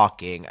B'Elanna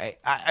talking.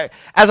 I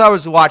as I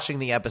was watching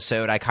the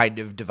episode, I kind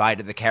of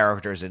divided the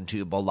characters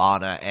into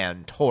B'Elanna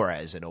and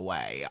Torres in a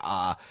way.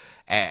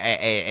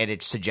 And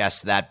it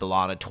suggests that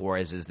B'Elanna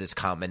Torres is this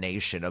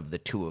combination of the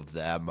two of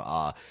them,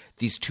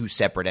 these two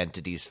separate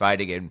entities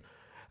fighting. And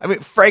I mean,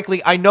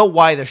 frankly, I know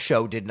why the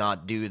show did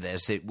not do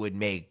this. It would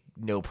make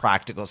no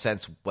practical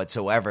sense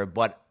whatsoever,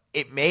 but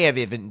it may have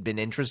even been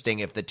interesting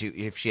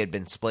if she had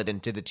been split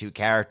into the two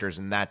characters,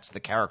 and that's the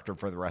character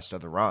for the rest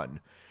of the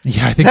run.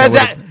 Yeah, I think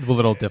that would be a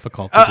little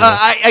difficult to do.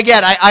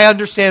 I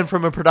understand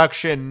from a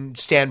production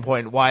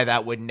standpoint why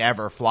that would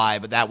never fly,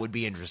 but that would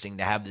be interesting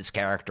to have this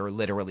character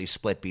literally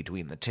split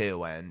between the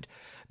two. And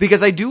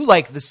because I do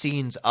like the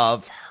scenes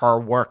of her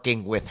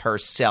working with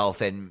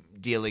herself and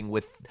dealing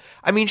with,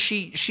 I mean,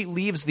 she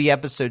leaves the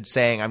episode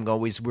saying,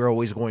 we're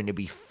always going to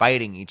be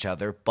fighting each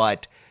other,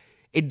 but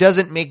it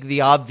doesn't make the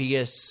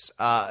obvious,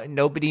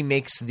 nobody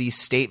makes the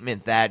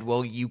statement that,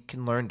 well, you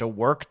can learn to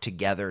work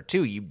together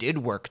too. You did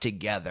work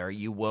together.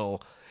 You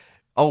will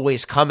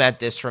always come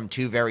at this from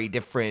two very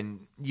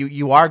different,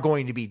 you are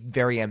going to be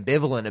very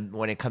ambivalent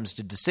when it comes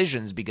to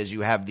decisions, because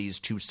you have these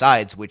two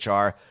sides which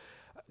are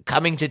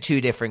coming to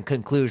two different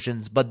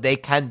conclusions, but they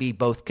can be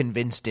both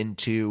convinced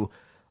into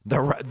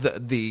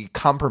the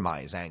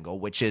compromise angle,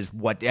 which is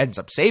what ends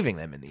up saving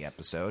them in the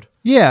episode.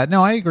 Yeah,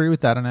 no, I agree with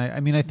that. And I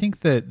mean, I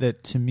think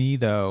that to me,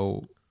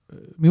 though, I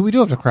mean, we do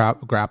have to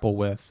grapple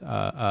with,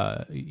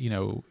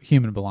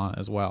 human B'Elanna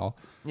as well.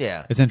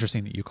 Yeah. It's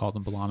interesting that you call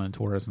them B'Elanna and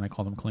Torres and I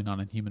call them Klingon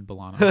and human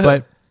B'Elanna.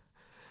 But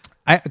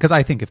because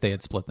I think if they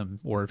had split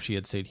them, or if she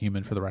had stayed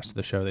human for the rest of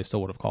the show, they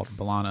still would have called them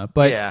B'Elanna.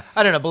 But yeah,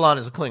 I don't know. B'Elanna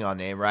is a Klingon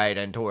name, right?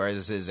 And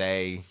Torres is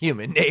a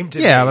human name to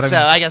me. But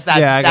I guess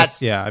that's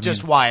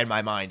just why in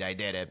my mind I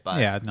did it. But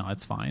yeah, no,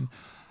 it's fine.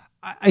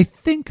 I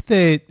think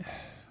that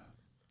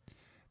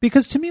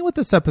because to me, what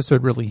this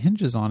episode really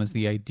hinges on is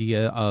the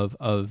idea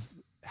of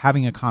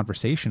having a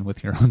conversation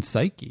with your own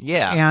psyche.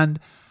 Yeah.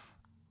 And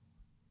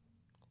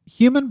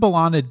human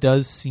B'Elanna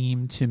does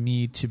seem to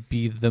me to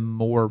be the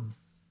more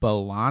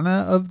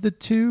B'Elanna of the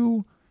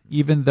two,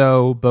 even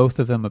though both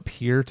of them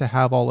appear to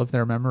have all of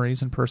their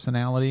memories and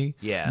personality.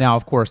 Yeah. Now,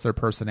 of course, their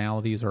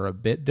personalities are a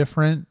bit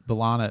different.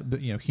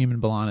 B'Elanna,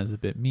 human B'Elanna is a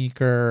bit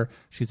meeker.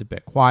 She's a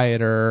bit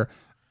quieter.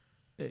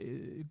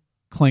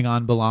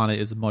 Klingon B'Elanna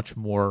is much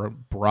more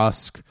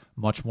brusque,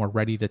 much more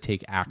ready to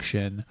take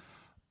action.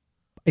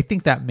 I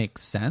think that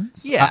makes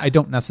sense. Yeah. I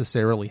don't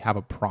necessarily have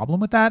a problem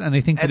with that. And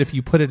I think that if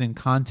you put it in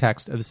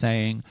context of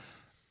saying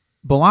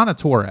B'Elanna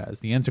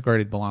Torres, the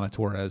integrated B'Elanna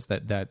Torres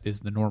that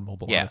is the normal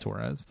B'Elanna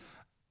Torres,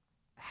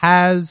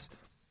 has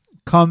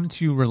come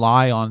to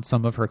rely on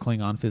some of her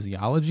Klingon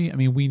physiology. I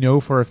mean, we know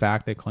for a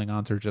fact that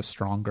Klingons are just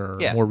stronger,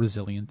 more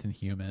resilient than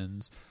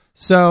humans.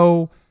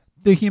 So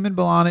the human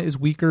B'Elanna is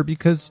weaker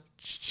because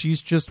she's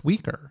just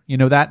weaker.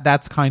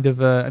 That's kind of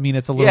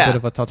it's a little bit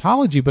of a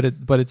tautology, but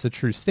it's a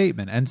true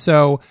statement. And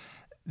so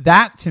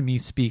that to me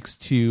speaks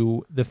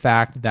to the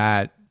fact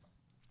that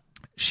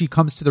she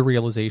comes to the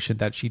realization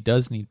that she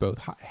does need both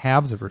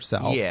halves of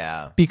herself.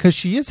 Yeah. Because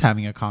she is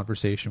having a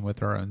conversation with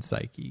her own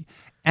psyche.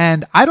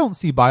 And I don't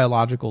see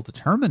biological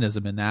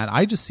determinism in that.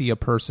 I just see a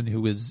person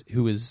who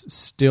is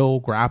still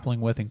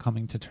grappling with and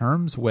coming to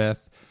terms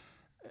with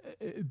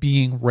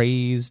being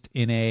raised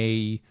in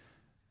a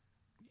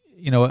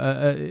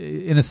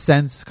in a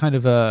sense,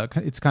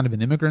 it's kind of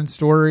an immigrant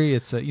story.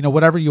 It's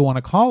whatever you want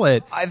to call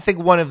it. I think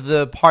one of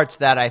the parts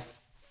that I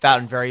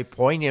found very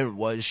poignant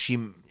was she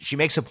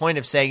makes a point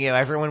of saying,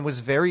 everyone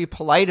was very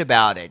polite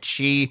about it.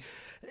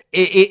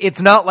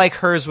 It's not like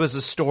hers was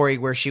a story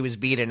where she was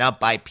beaten up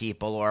by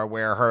people or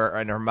where her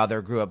and her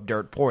mother grew up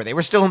dirt poor. They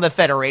were still in the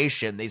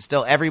Federation.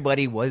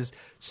 Everybody was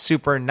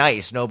super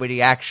nice.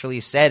 Nobody actually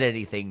said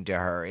anything to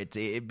her.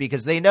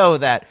 Because they know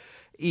that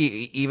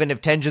even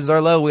if tensions are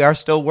low, we are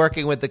still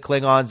working with the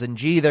Klingons, and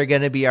they're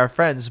going to be our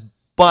friends.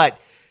 But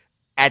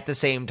at the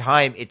same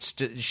time,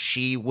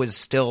 she was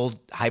still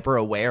hyper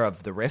aware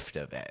of the rift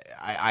of it.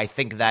 I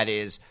think that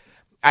is,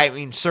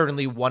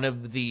 certainly one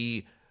of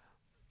the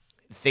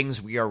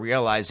things we are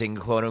realizing,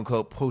 quote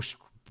unquote,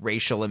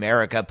 post-racial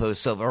America,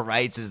 post-civil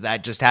rights, is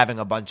that just having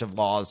a bunch of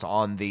laws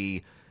on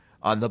the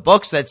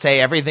books that say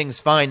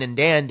everything's fine and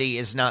dandy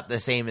is not the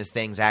same as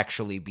things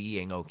actually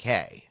being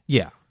okay.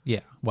 Yeah.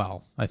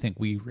 Well, I think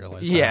we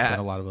realize that, but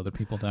a lot of other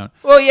people don't.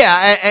 Well,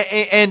 yeah,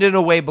 and in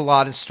a way,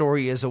 B'Elanna's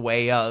story is a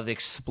way of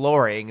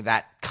exploring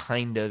that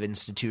kind of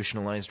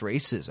institutionalized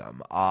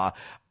racism.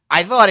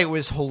 I thought it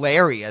was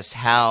hilarious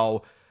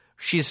how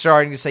she's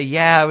starting to say,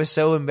 I was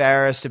so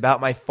embarrassed about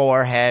my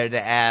forehead,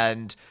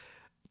 and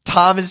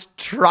Tom is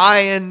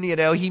trying,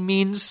 he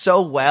means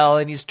so well,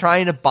 and he's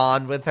trying to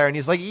bond with her, and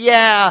he's like,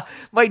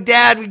 my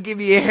dad would give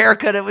me a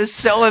haircut, it was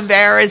so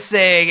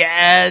embarrassing,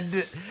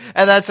 and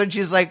that's when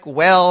she's like,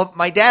 well,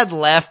 my dad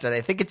left, and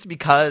I think it's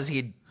because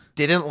he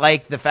didn't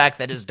like the fact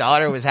that his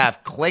daughter was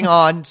half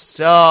Klingon,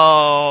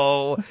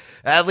 so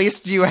at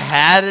least you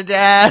had a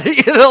dad.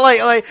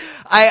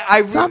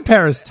 Tom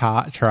Paris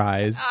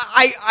tries.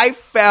 I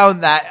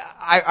found that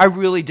I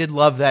really did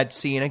love that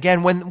scene.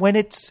 Again, when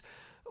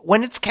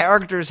it's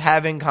characters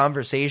having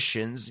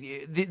conversations,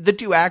 the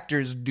two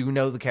actors do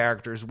know the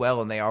characters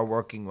well, and they are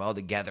working well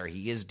together.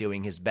 He is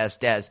doing his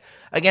best as,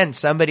 again,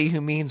 somebody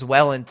who means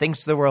well and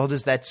thinks the world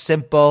is that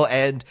simple,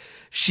 and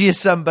she is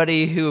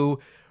somebody who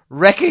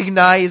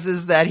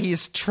recognizes that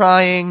he's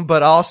trying,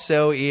 but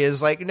also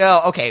is like,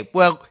 no, okay,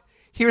 well,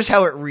 here's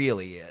how it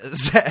really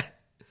is.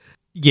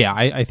 Yeah,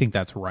 I think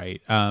that's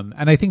right.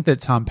 And I think that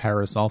Tom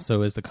Paris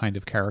also is the kind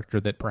of character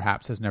that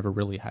perhaps has never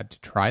really had to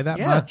try that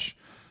much.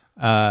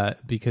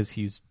 Because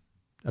he's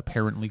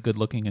apparently good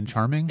looking and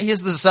charming.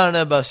 He's the son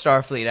of a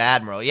Starfleet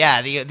admiral.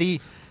 Yeah,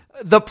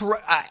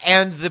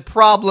 and the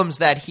problems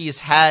that he's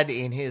had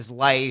in his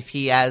life,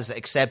 he has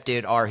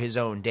accepted are his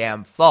own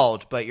damn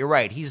fault. But you're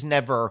right, he's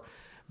never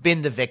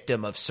been the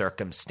victim of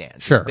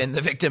circumstance. Sure. He's been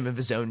the victim of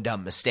his own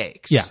dumb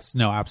mistakes. Yes,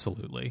 no,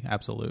 absolutely.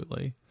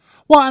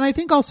 Well, and I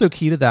think also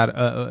key to that,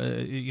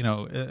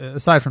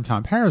 aside from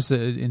Tom Paris,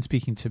 in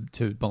speaking to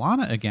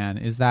B'Elanna again,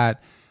 is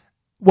that,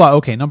 well,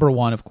 okay, number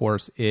one, of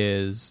course,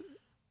 is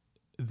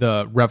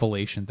the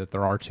revelation that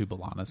there are two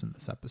B'Elannas in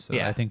this episode.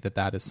 Yeah. I think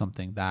that is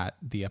something that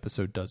the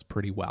episode does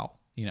pretty well.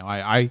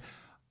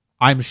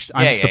 I'm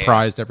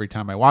surprised every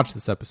time I watch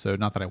this episode.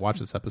 Not that I watch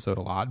this episode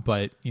a lot,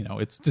 but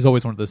it's just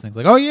always one of those things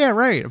like, oh yeah,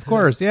 right, of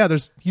course, yeah,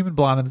 there's human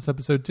B'Elanna in this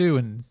episode too,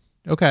 and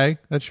okay,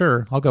 that's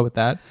sure, I'll go with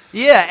that.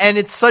 Yeah, and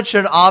it's such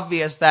an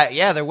obvious that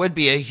there would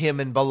be a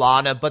human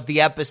B'Elanna, but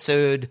the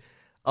episode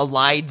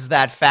elides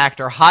that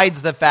fact or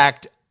hides the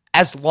fact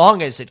as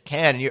long as it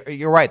can.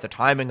 You're right. The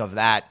timing of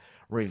that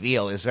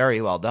reveal is very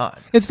well done.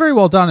 It's very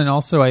well done. And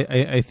also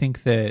I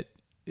think that,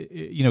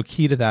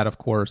 key to that, of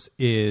course,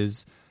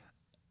 is,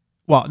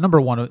 well,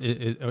 number one,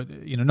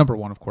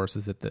 of course,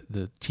 is that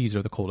the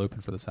teaser, the cold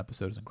open for this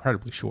episode is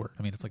incredibly short.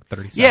 I mean, it's like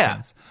 30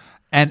 seconds.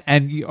 And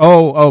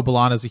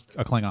B'Elanna's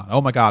a Klingon. Oh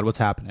my God, what's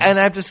happening? And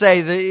I have to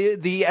say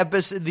the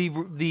episode,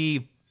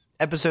 the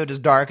episode is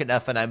dark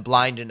enough and I'm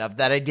blind enough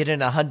that I didn't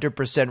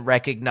 100%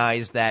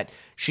 recognize that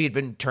she had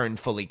been turned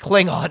fully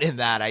Klingon in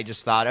that. I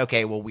just thought,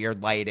 okay, well,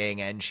 weird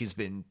lighting, and she's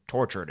been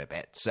tortured a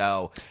bit.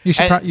 So you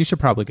should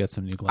probably get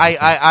some new glasses.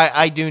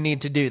 I do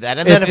need to do that.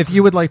 And if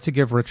you would like to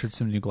give Richard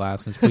some new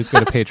glasses, please go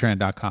to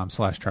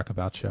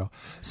patreon.com/truckaboutshow.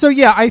 So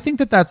yeah, I think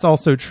that that's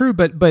also true.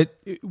 But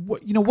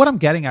what I'm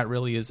getting at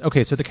really is,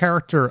 okay, so the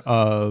character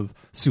of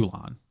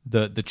Sulan,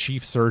 the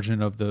chief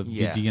surgeon of the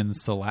Vidian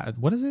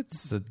what is it?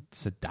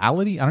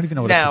 Sodality? I don't even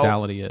know what a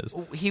sodality is.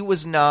 He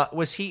was not.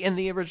 Was he in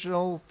the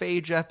original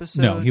Phage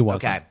episode? No, he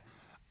wasn't. Okay.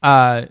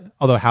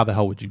 Although how the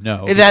hell would you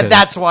know?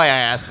 That's why I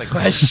asked the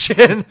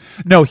question.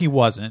 No, he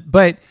wasn't.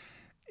 But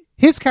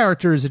his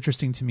character is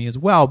interesting to me as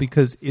well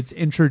because it's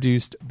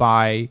introduced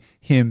by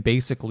him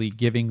basically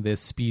giving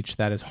this speech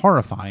that is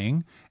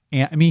horrifying.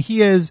 And I mean,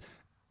 he is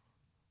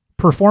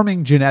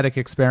performing genetic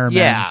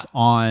experiments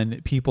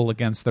on people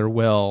against their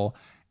will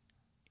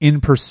in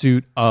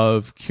pursuit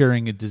of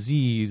curing a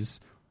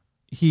disease.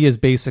 He is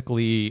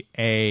basically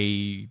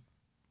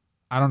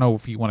I don't know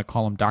if you want to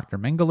call him Dr.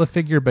 Mengele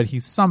figure, but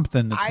he's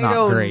something that's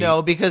not great. I don't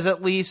know, because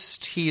at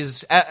least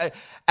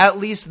at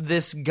least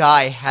this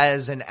guy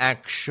has an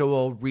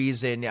actual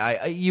reason.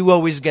 You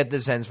always get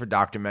the sense for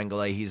Dr.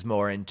 Mengele, he's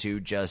more into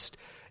just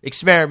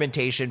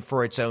experimentation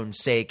for its own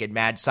sake and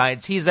mad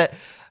science.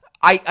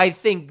 I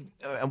think,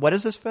 what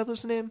is this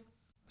fellow's name?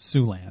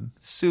 Sulan.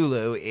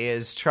 Sulu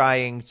is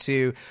trying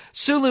to...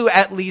 Sulu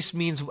at least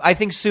means... I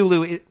think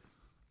Sulu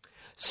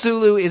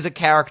is a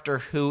character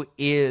who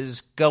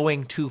is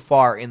going too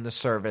far in the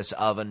service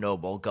of a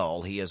noble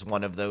goal. He is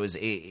one of those...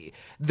 The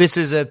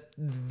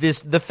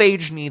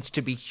phage needs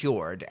to be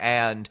cured,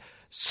 and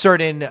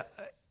certain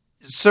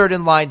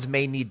lines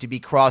may need to be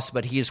crossed,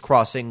 but he is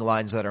crossing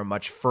lines that are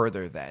much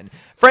further than.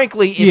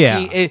 Frankly,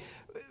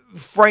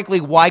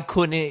 why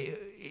couldn't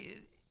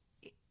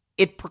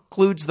it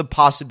precludes the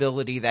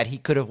possibility that he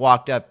could have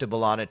walked up to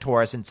B'Elanna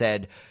Torres and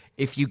said,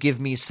 if you give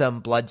me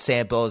some blood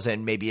samples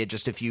and maybe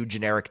just a few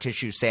generic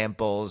tissue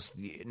samples,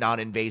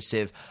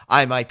 non-invasive,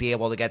 I might be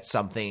able to get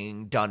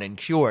something done and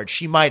cured.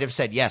 She might have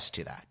said yes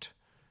to that.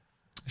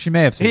 She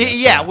may have said yes.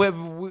 Yeah,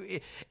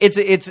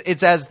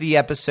 it's as the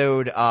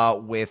episode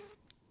with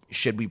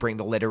should we bring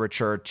the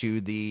literature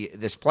to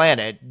this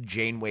planet?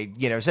 Janeway,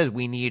 says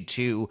we need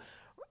to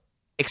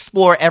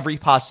explore every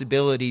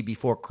possibility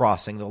before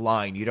crossing the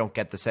line. You don't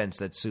get the sense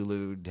that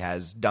Sulu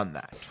has done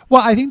that.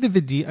 Well, I think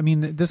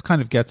this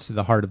kind of gets to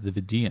the heart of the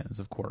Vidians,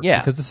 of course. Yeah.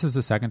 Because this is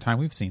the second time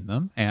we've seen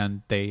them,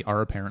 and they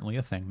are apparently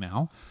a thing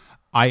now.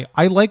 I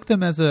like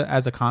them as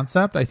a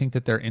concept. I think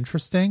that they're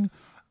interesting.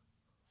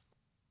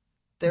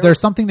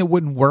 There's something that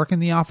wouldn't work in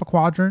the Alpha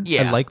Quadrant.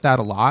 Yeah. I like that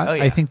a lot. Oh,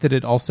 yeah. I think that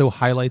it also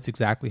highlights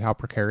exactly how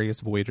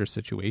precarious Voyager's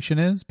situation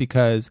is,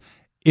 because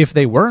if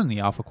they were in the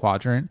Alpha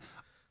Quadrant,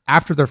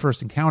 after their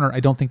first encounter, I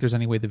don't think there's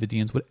any way the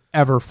Vidians would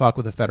ever fuck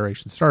with a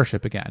Federation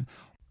starship again.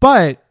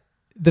 But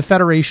the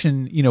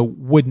Federation,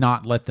 would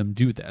not let them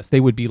do this.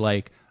 They would be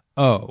like,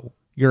 "Oh,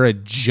 you're a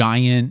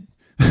giant,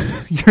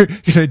 you're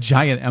a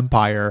giant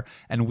empire,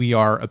 and we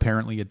are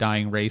apparently a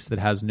dying race that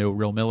has no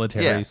real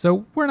military.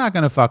 So we're not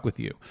going to fuck with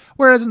you."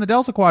 Whereas in the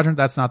Delta Quadrant,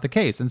 that's not the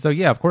case. And so,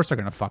 yeah, of course they're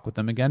going to fuck with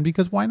them again,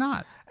 because why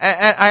not?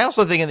 And I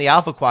also think in the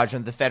Alpha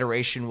Quadrant, the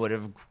Federation would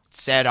have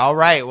said, "All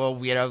right, well,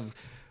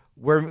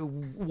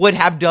 would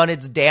have done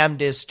its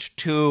damnedest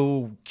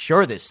to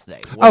cure this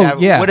thing."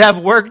 Would have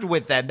worked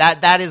with them.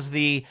 That is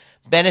the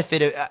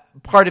benefit.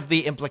 Part of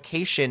the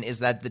implication is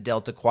that the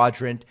Delta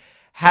Quadrant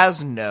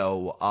has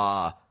no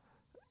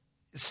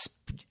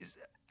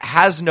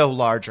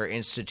larger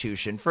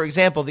institution. For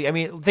example,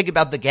 think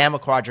about the Gamma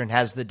Quadrant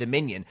has the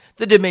Dominion.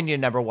 The Dominion,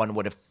 number one,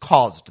 would have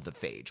caused the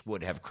phage,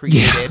 would have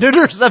created it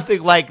or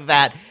something like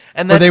that.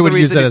 And that's or they would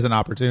use it as an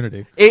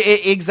opportunity.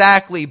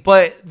 Exactly.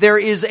 But there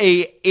is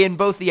in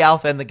both the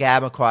Alpha and the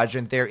Gamma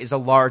Quadrant, there is a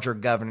larger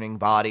governing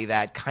body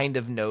that kind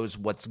of knows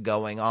what's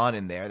going on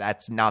in there.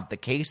 That's not the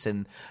case.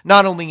 And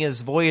not only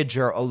is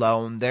Voyager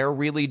alone, there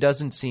really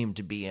doesn't seem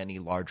to be any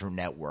larger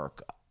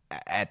network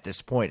at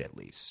this point, at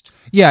least.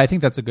 Yeah, I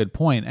think that's a good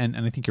point, and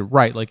I think you're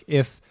right. Like,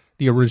 if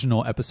the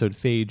original episode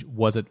Phage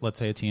was, let's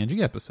say, a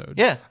TNG episode,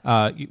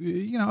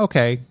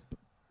 okay,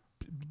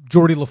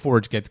 Geordi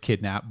LaForge gets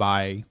kidnapped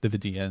by the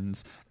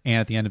Vidians, and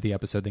at the end of the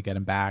episode, they get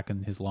him back,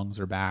 and his lungs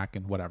are back,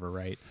 and whatever,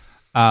 right?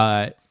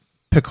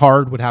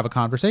 Picard would have a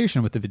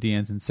conversation with the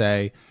Vidians and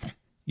say,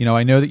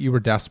 I know that you were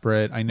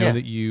desperate. I know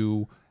that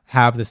you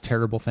have this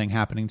terrible thing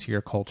happening to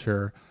your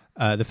culture.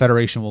 The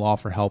Federation will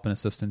offer help and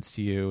assistance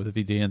to you. The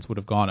Vidians would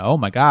have gone, "Oh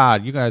my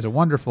God, you guys are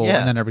wonderful,"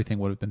 and then everything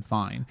would have been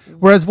fine.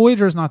 Whereas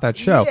Voyager is not that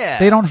show. Yeah.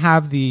 They don't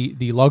have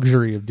the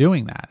luxury of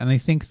doing that. And I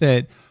think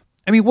that,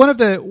 one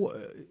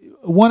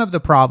of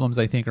the problems,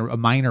 I think, or a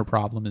minor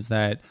problem, is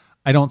that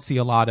I don't see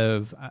a lot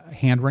of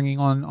hand wringing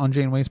on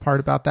Janeway's part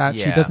about that.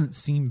 Yeah. She doesn't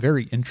seem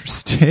very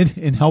interested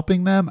in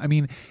helping them.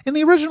 In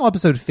the original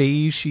episode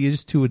Phage, she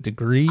is to a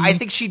degree. I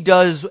think she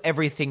does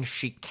everything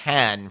she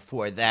can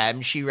for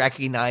them. She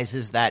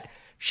recognizes that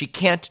she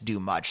can't do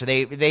much.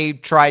 They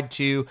tried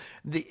to.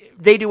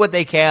 They do what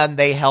they can.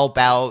 They help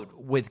out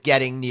with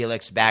getting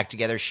Neelix back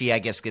together. She, I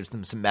guess, gives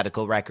them some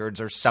medical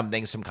records or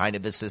something, some kind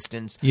of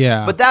assistance.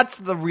 Yeah. But that's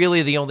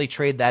really the only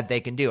trade that they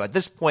can do. At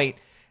this point,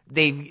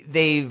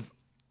 they've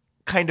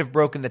kind of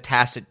broken the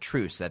tacit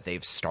truce that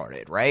they've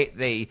started, right?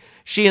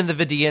 She and the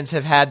Vidians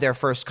have had their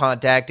first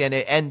contact, and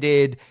it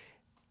ended,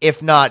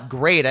 if not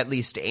great, at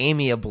least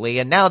amiably,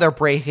 and now they're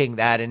breaking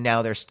that, and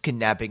now they're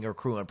kidnapping her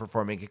crew and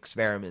performing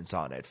experiments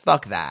on it.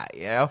 Fuck that,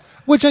 you know?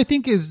 Which I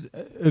think is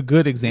a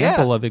good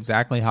example of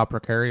exactly how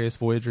precarious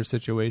Voyager's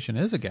situation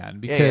is again,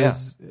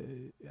 because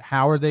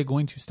how are they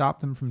going to stop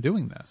them from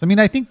doing this? I mean,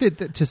 I think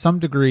that to some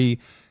degree,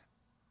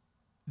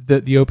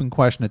 the open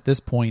question at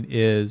this point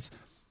is,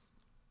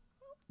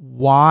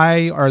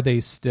 why are they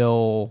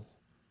still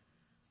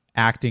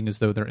acting as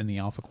though they're in the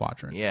Alpha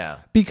Quadrant? Yeah.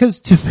 Because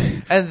to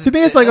me,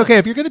 it's like, okay,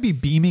 if you're going to be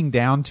beaming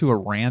down to a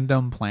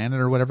random planet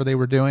or whatever they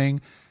were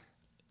doing,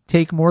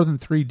 take more than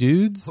 3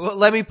 dudes. Well,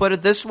 let me put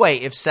it this way.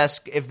 If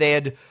they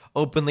had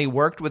openly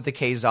worked with the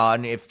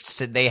Kazon, if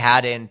they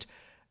had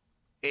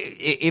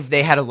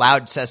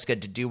allowed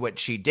Seska to do what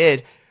she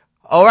did,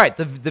 all right,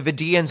 the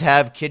Vidians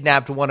have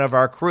kidnapped one of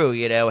our crew,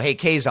 you know, hey,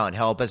 Kazon,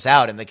 help us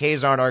out. And the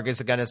Kazon are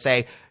going to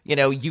say, you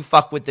know, you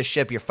fuck with the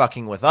ship, you're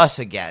fucking with us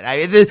again. I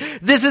mean,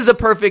 this is a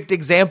perfect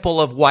example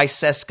of why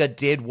Seska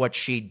did what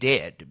she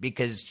did,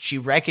 because she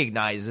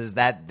recognizes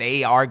that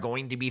they are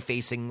going to be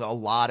facing a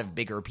lot of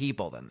bigger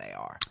people than they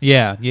are.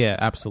 Yeah,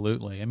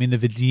 absolutely. I mean, the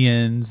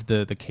Vidians,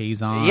 the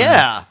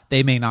Kazon,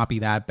 they may not be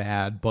that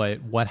bad,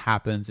 but what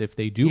happens if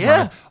they do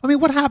run? I mean,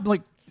 what happened,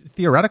 like,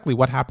 theoretically,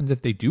 what happens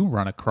if they do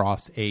run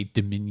across a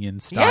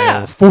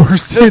Dominion-style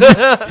force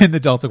in the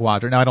Delta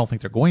Quadrant? Now, I don't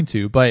think they're going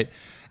to, but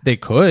they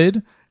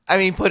could. I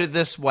mean, put it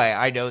this way.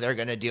 I know they're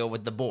going to deal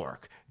with the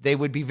Borg. They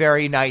would be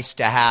very nice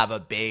to have a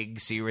big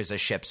series of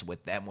ships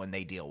with them when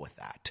they deal with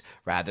that,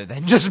 rather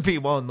than just be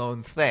one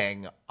lone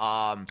thing.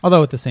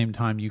 Although at the same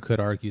time, you could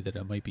argue that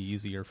it might be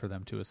easier for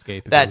them to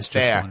escape if that's it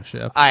was fair. Just one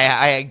ship.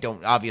 I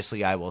don't.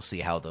 Obviously, I will see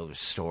how those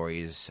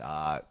stories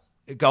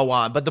go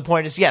on, but the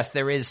point is, yes,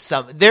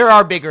 there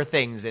are bigger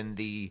things in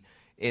the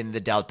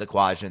Delta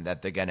Quadrant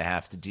that they're going to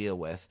have to deal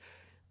with.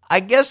 I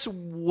guess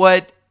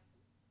what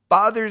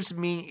bothers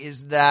me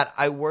is that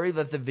I worry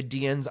that the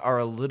Vidians are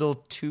a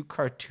little too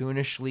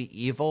cartoonishly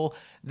evil.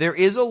 There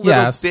is a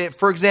little bit,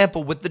 for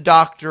example, with the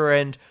Doctor,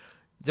 and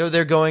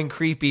they're going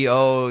creepy.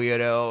 Oh, you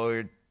know,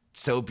 you're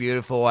so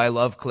beautiful. I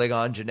love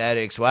Klingon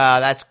genetics. Wow,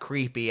 that's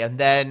creepy. And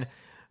then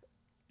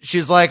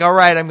she's like, all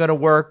right, I'm going to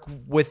work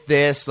with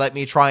this. Let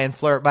me try and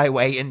flirt my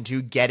way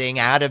into getting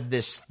out of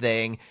this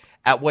thing.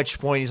 At which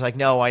point he's like,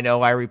 no, I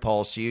know I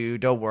repulse you.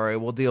 Don't worry.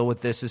 We'll deal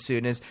with this as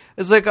soon as.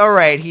 It's like, all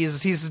right,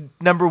 he's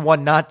number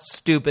one, not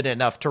stupid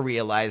enough to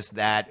realize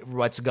that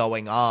what's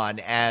going on.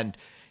 And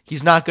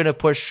he's not going to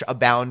push a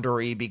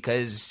boundary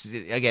because,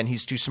 again,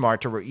 he's too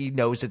smart he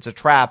knows it's a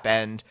trap.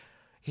 And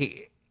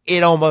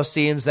it almost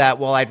seems that,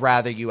 well, I'd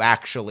rather you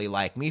actually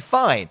like me.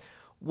 Fine.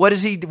 What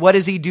does he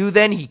do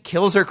then? He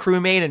kills her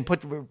crewmate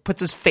and puts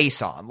his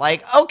face on.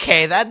 Like,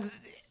 okay,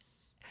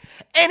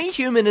 any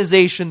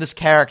humanization this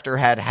character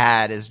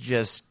had is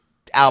just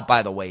out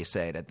by the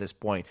wayside at this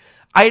point.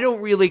 I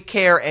don't really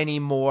care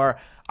anymore.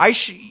 I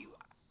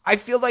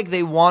feel like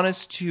they want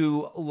us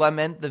to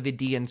lament the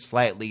Vidians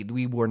slightly.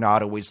 We were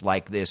not always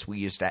like this. We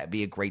used to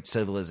be a great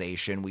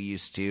civilization. We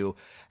used to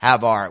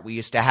have art. We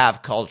used to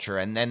have culture.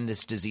 And then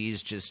this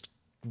disease just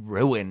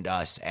ruined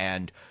us.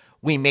 And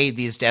we made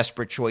these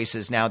desperate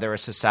choices. Now they're a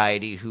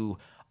society who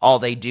all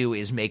they do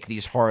is make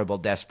these horrible,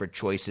 desperate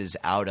choices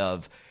out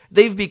of.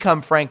 They've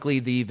become, frankly,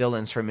 the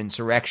villains from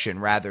Insurrection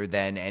rather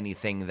than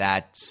anything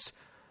that's.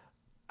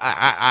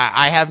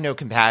 I have no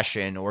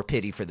compassion or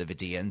pity for the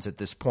Vidians at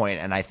this point,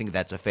 and I think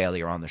that's a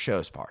failure on the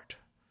show's part.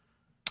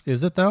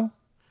 Is it, though?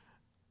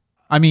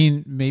 I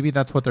mean, maybe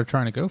that's what they're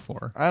trying to go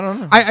for. I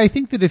don't know. I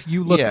think that if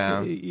you look,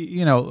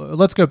 you know,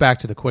 let's go back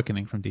to the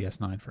Quickening from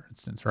DS9, for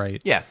instance,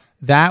 right? Yeah.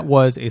 That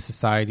was a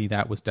society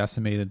that was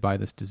decimated by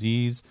this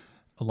disease.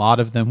 A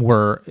lot of them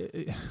were,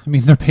 I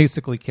mean, they're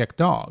basically kick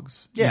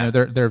dogs. Yeah. You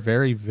know, they're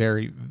very,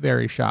 very,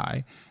 very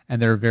shy,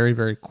 and they're very,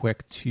 very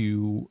quick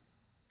to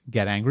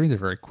get angry. They're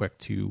very quick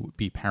to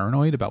be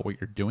paranoid about what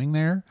you're doing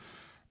there.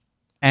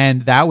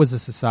 And that was a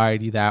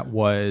society that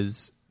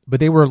was, but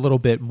they were a little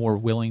bit more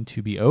willing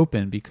to be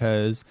open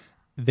because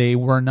they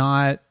were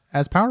not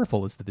as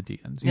powerful as the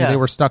Vidians. You know, they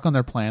were stuck on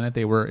their planet.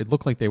 It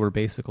looked like they were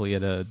basically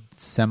at a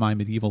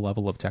semi-medieval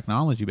level of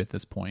technology at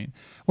this point.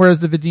 Whereas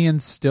the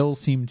Vidians still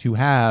seem to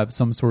have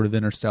some sort of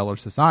interstellar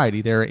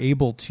society. They're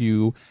able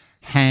to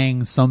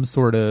hang some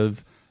sort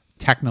of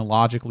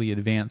technologically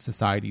advanced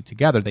society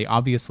together. They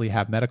obviously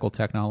have medical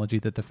technology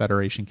that the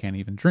Federation can't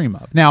even dream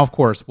of. Now, of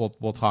course,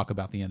 we'll talk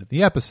about the end of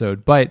the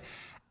episode, but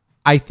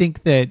I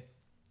think that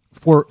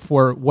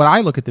for what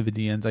I look at the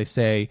Vidians, I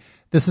say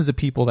this is a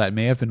people that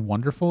may have been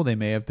wonderful. They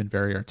may have been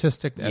very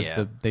artistic, as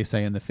they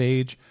say in the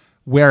Phage,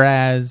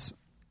 whereas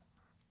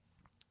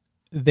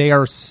they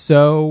are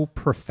so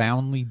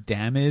profoundly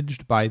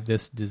damaged by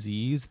this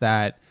disease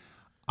that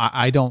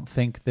I don't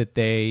think that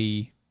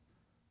they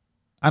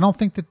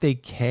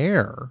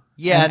care.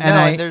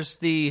 Yeah, there's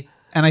the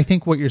And I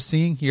think what you're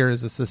seeing here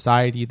is a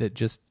society that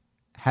just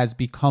has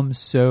become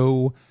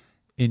so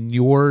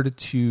inured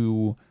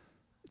to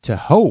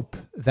hope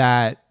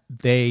that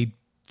they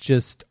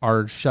just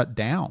are shut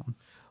down.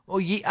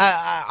 Well,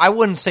 I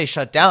wouldn't say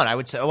shut down. I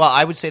would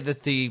say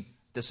that the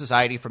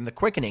society from the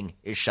Quickening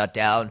is shut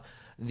down.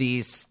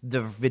 The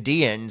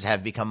Vidians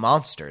have become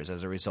monsters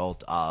as a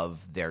result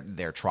of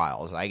their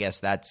trials. I guess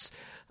that's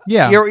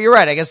You're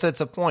right. I guess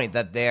that's a point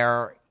that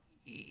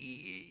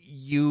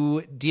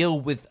you deal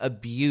with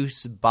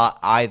abuse, but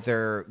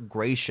either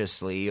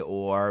graciously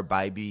or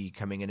by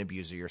becoming an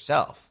abuser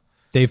yourself.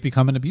 They've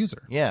become an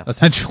abuser. Yeah.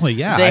 Essentially,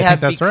 yeah. I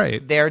think that's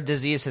right. Their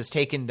disease has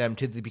taken them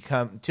to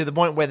the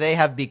point where they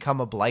have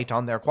become a blight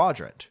on their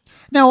quadrant.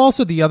 Now,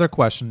 also the other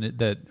question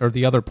or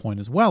the other point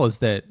as well is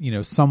that,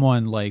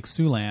 someone like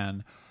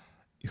Sulan,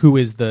 who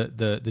is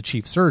the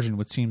chief surgeon,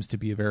 which seems to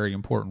be a very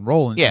important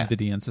role in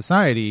Vidian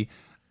society,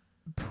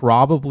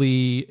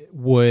 probably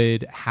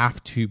would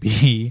have to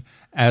be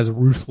as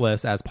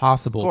ruthless as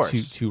possible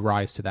to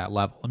rise to that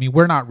level. I mean,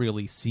 we're not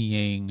really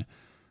seeing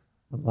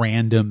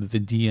random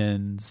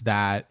Vidians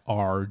that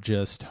are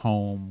just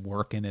home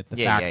working at the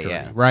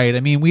factory, right?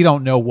 I mean, we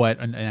don't know what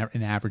an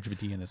average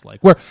Vidian is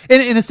like. We're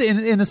in the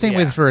same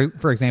way that,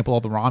 for example, all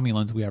the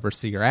Romulans we ever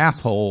see are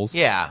assholes.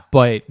 Yeah,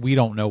 but we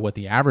don't know what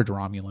the average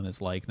Romulan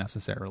is like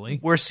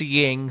necessarily. We're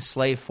seeing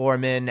slave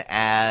foremen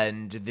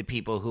and the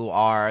people who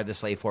are the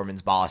slave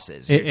foremen's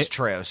bosses. It's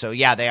true. So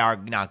yeah, they are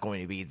not going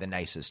to be the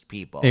nicest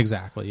people.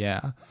 Exactly.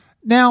 Yeah.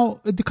 Now,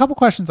 the couple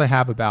questions I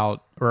have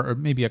about, or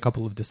maybe a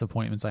couple of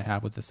disappointments I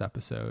have with this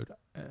episode.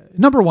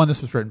 Number one,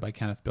 this was written by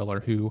Kenneth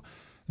Biller, who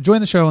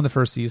joined the show in the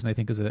first season, I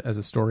think, as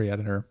a story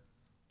editor.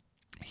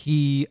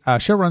 He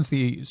show runs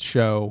the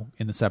show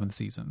in the 7th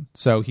season.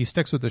 So he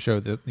sticks with the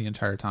show the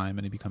entire time,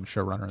 and he becomes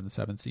showrunner in the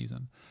 7th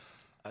season.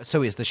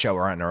 So he's the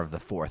showrunner of the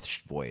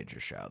 4th Voyager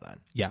show,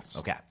 then? Yes.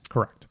 Okay.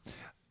 Correct.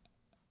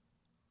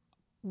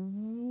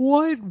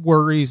 What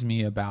worries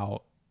me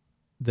about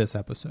this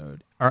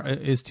episode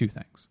is two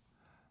things.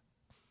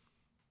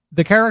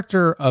 The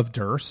character of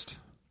Durst,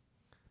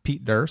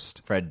 Pete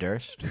Durst, Fred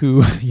Durst,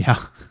 who,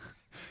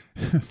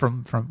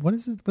 from what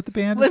is it? What the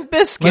band? Limp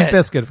Bizkit. Limp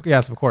Bizkit.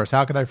 Yes, of course.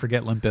 How could I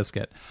forget Limp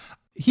Bizkit?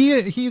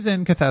 He's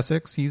in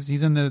Cathesix.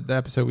 He's in the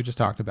episode we just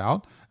talked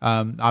about.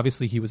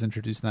 Obviously, he was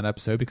introduced in that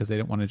episode because they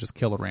didn't want to just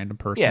kill a random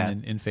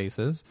person in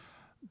Faces.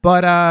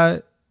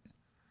 But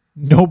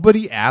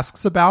nobody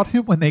asks about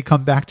him when they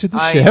come back to the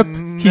ship.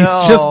 He's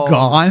just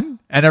gone,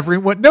 and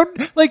everyone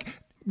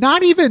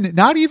not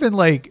even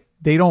like.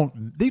 They don't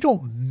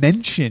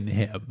mention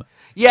him.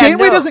 Yeah,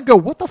 Janeway doesn't go,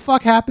 what the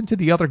fuck happened to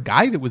the other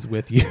guy that was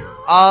with you?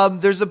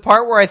 There's a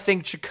part where I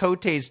think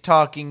Chakotay's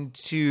talking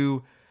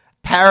to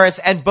Paris,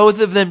 and both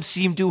of them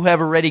seem to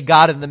have already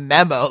gotten the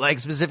memo, like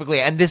specifically.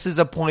 And this is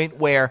a point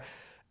where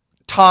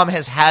Tom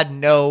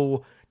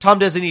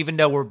doesn't even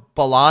know where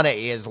B'Elanna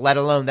is, let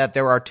alone that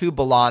there are 2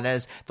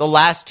 B'Elannas. The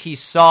last he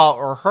saw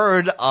or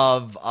heard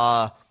of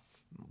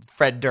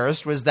Fred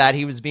Durst was that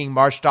he was being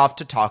marched off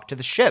to talk to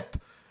the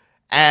ship.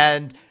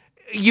 And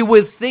you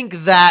would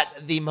think that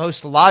the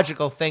most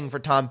logical thing for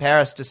Tom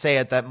Paris to say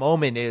at that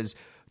moment is,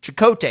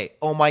 Chakotay,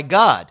 oh my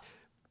God,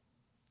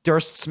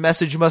 Durst's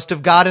message must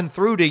have gotten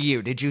through to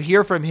you. Did you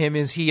hear from him?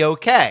 Is he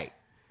okay?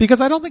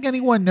 Because I don't think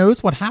anyone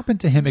knows what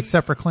happened to him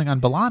except for Klingon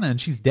B'Elanna, and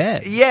she's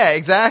dead. Yeah,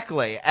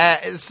 exactly.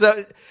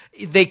 So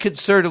they could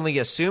certainly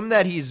assume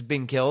that he's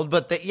been killed,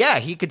 but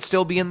he could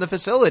still be in the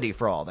facility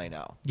for all they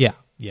know. Yeah.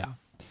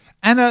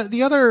 And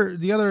the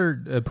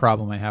other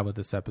problem I have with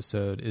this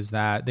episode is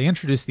that they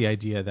introduced the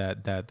idea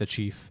that the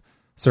chief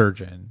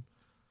surgeon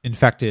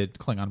infected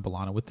Klingon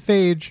B'Elanna with the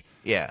phage.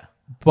 Yeah.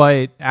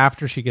 But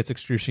after she gets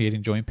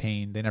excruciating joint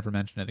pain, they never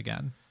mention it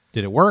again.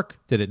 Did it work?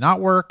 Did it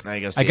not work? I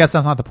guess that's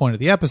not the point of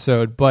the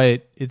episode,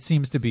 but it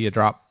seems to be a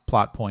drop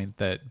plot point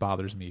that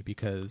bothers me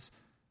because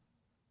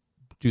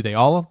do they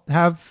all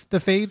have the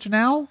phage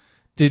now?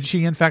 Did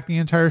she infect the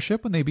entire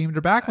ship when they beamed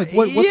her back? Like,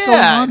 what's going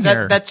on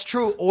here? That's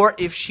true. Or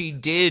if she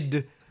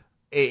did,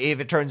 if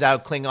it turns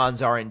out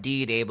Klingons are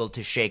indeed able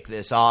to shake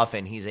this off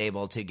and he's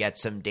able to get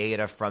some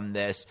data from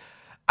this,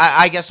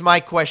 I guess my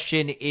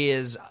question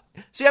is,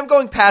 I'm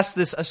going past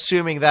this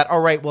assuming that,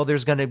 all right, well,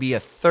 there's going to be a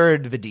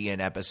 3rd Vidian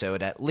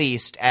episode at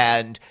least,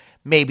 and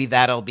maybe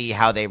that'll be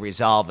how they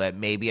resolve it.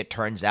 Maybe it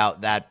turns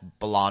out that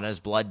B'Elanna's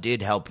blood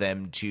did help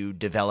them to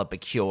develop a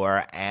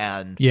cure,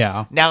 and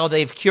now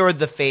they've cured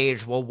the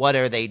phage. Well, what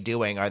are they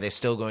doing? Are they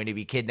still going to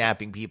be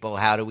kidnapping people?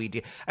 How do we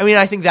do? I mean,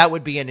 I think that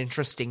would be an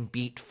interesting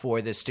beat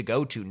for this to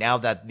go to, now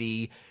that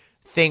the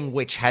thing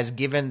which has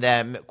given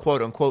them,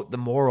 quote unquote, the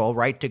moral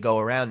right to go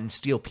around and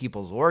steal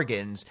people's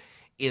organs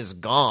is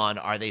gone.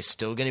 Are they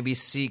still going to be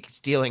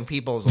stealing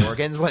people's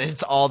organs when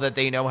it's all that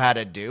they know how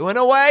to do in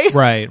a way?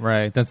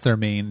 Right. That's their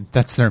main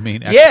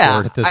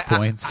export at this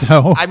point.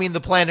 So I mean,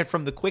 the planet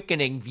from the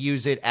Quickening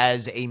views it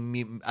as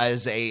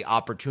a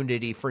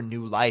opportunity for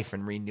new life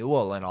and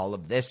renewal and all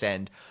of this,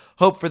 and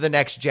hope for the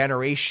next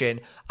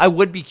generation. I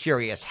would be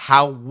curious,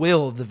 how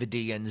will the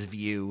Vidians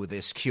view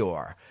this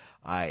cure?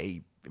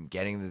 am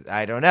getting.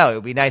 I don't know. It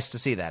would be nice to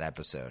see that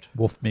episode.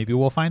 Maybe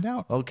we'll find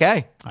out.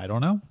 Okay. I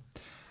don't know.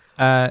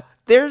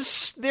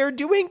 They're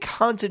doing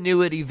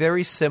continuity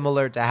very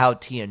similar to how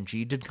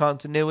TNG did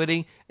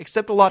continuity,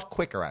 except a lot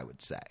quicker, I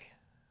would say.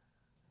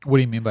 What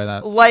do you mean by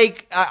that?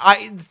 Like,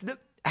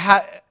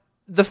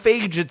 the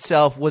Phage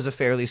itself was a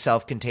fairly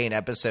self-contained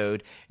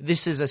episode.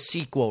 This is a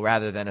sequel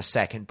rather than a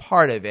second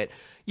part of it.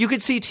 You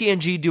could see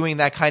TNG doing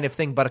that kind of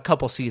thing, but a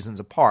couple seasons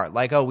apart.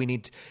 Like, we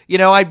need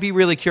to, I'd be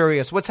really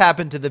curious. What's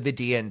happened to the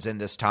Vidians in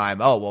this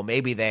time? Oh, well,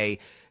 maybe they,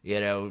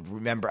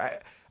 remember.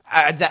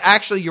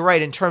 Actually, you're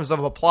right. In terms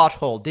of a plot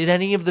hole, did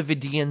any of the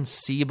Vidians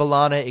see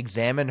B'Elanna,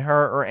 examine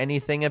her, or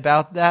anything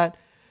about that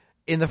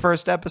in the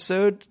first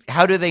episode?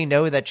 How do they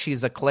know that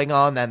she's a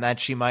Klingon and that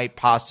she might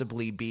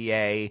possibly be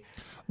a...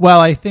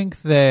 Well, I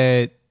think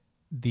that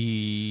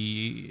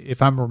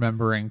if I'm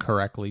remembering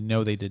correctly,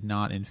 no, they did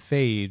not in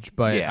Phage,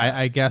 but yeah.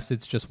 I guess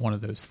it's just one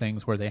of those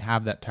things where they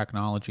have that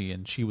technology,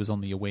 and she was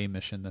on the away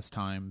mission this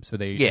time, so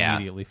they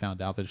immediately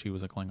found out that she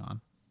was a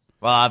Klingon.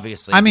 Well,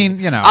 obviously. I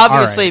mean,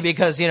 obviously, right.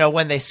 Because,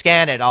 when they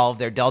scan it, all of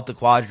their Delta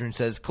Quadrant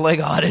says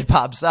Klingon, it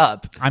pops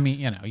up. I mean,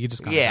 you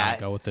just gotta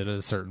go with it at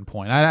a certain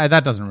point.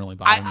 That doesn't really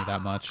bother me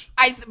that much.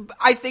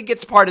 I think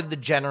it's part of the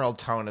general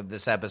tone of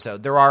this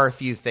episode. There are a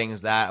few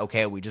things that,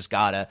 okay, we just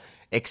gotta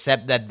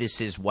accept that this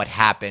is what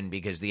happened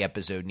because the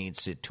episode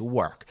needs it to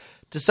work.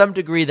 To some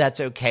degree, that's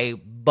okay,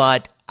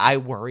 but I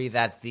worry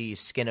that the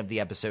skin of the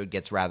episode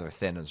gets rather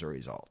thin as a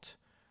result.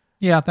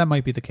 Yeah, that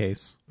might be the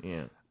case.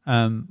 Yeah.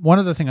 One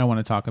other thing I want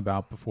to talk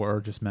about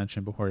before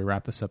we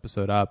wrap this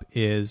episode up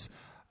is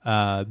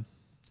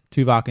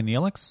Tuvok and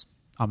Neelix.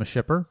 I'm a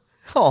shipper.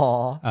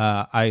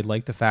 Aww. I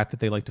like the fact that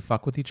they like to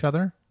fuck with each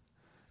other,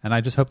 and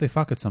I just hope they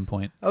fuck at some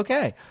point.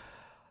 Okay.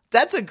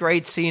 That's a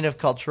great scene of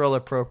cultural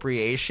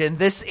appropriation.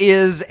 This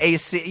is a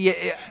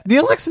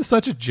Neelix is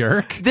such a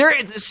jerk. There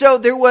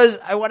was,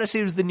 I want to say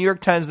it was the New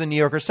York Times, the New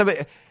Yorker, somebody...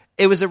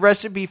 It was a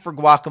recipe for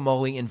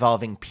guacamole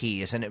involving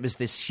peas, and it was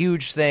this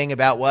huge thing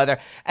about whether...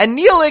 And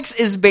Neelix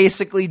is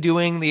basically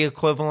doing the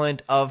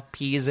equivalent of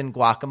peas and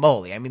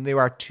guacamole. I mean,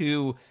 there are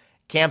two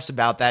camps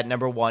about that.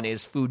 Number one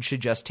is food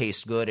should just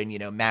taste good,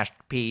 and, mashed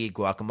pea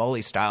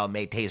guacamole style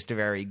may taste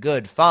very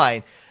good,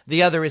 fine.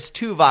 The other is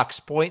Tuvok's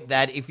point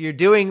that if you're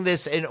doing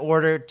this in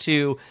order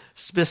to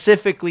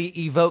specifically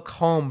evoke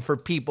home for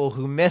people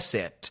who miss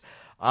it,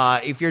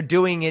 if you're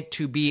doing it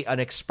to be an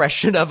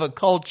expression of a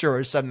culture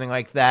or something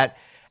like that,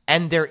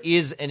 and there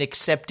is an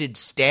accepted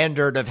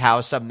standard of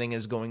how something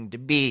is going to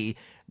be,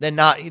 then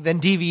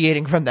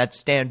deviating from that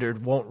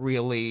standard won't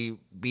really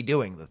be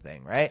doing the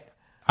thing, right?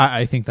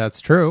 I think that's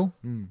true.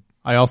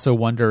 I also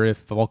wonder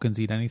if Vulcans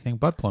eat anything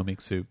but plomeek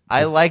soup.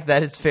 I like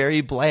that it's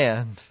very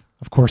bland.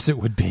 Of course it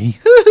would be.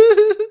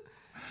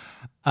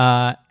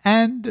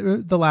 And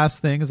the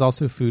last thing is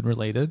also food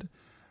related.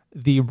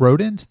 The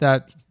rodent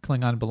that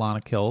Klingon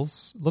B'Elanna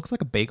kills looks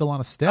like a bagel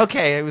on a stick.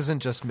 Okay, it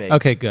wasn't just me.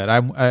 Okay, good.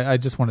 I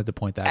just wanted to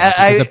point that out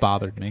because it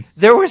bothered me.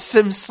 There was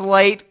some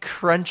slight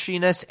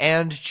crunchiness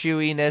and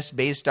chewiness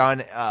based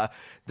on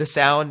the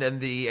sound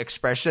and the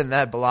expression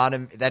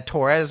that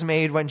Torres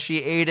made when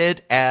she ate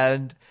it,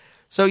 and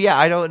so yeah,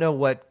 I don't know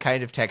what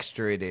kind of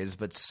texture it is,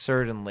 but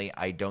certainly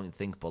I don't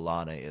think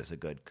B'Elanna is a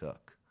good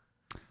cook.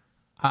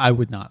 I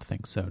would not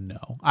think so.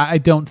 No, I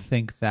don't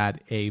think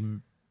that a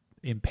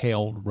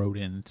impaled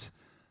rodent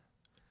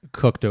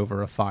cooked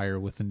over a fire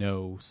with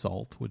no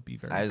salt would be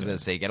very good. I was going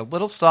to say, get a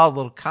little salt, a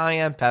little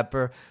cayenne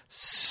pepper,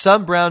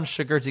 some brown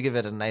sugar to give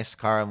it a nice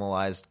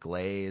caramelized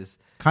glaze.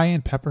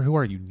 Cayenne pepper? Who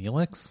are you,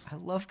 Neelix? I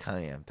love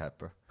cayenne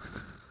pepper.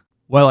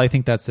 Well, I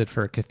think that's it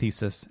for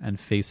Cathesis and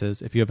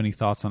Faces. If you have any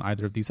thoughts on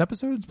either of these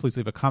episodes, please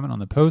leave a comment on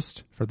the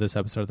post for this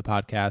episode of the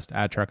podcast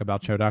at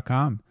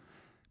truckaboutshow.com.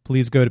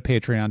 Please go to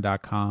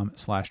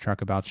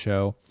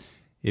patreon.com/truckaboutshow.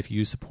 If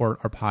you support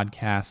our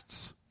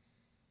podcasts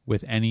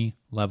with any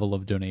level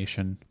of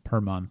donation per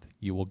month,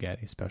 you will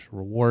get a special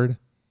reward.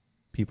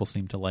 People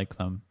seem to like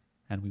them,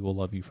 and we will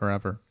love you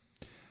forever.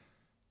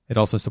 It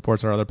also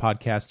supports our other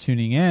podcast,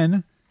 Tuning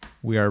In.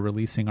 We are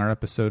releasing our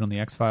episode on the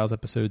X-Files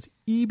episodes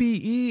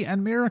EBE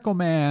and Miracle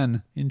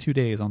Man in 2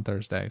 days on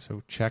Thursday,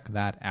 so check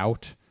that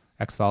out.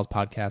 X-Files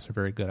podcasts are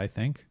very good, I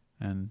think,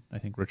 and I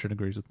think Richard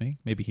agrees with me.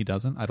 Maybe he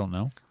doesn't. I don't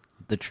know.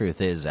 The truth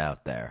is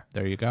out there.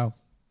 There you go.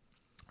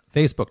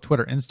 Facebook,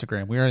 Twitter,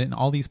 Instagram. We are in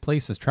all these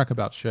places.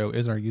 Truckabout Show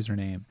is our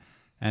username.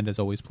 And as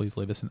always, please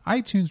leave us an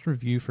iTunes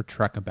review for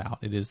Truckabout.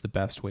 It is the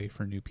best way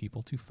for new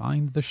people to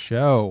find the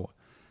show.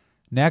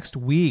 Next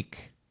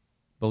week,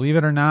 believe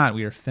it or not,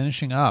 we are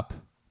finishing up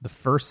the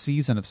first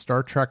season of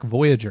Star Trek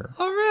Voyager.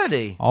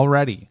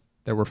 Already.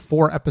 There were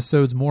 4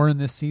 episodes more in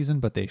this season,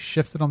 but they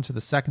shifted them to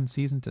the second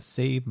season to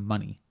save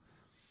money.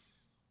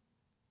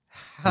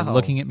 You're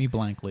looking at me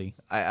blankly.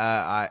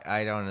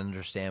 I don't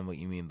understand what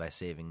you mean by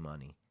saving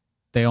money.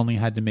 They only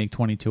had to make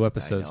 22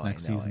 episodes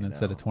next season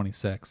instead of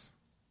 26.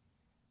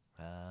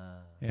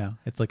 Yeah,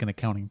 it's like an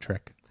accounting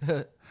trick.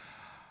 We're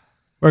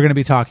going to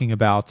be talking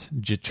about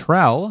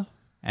Jetrel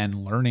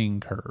and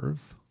Learning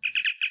Curve.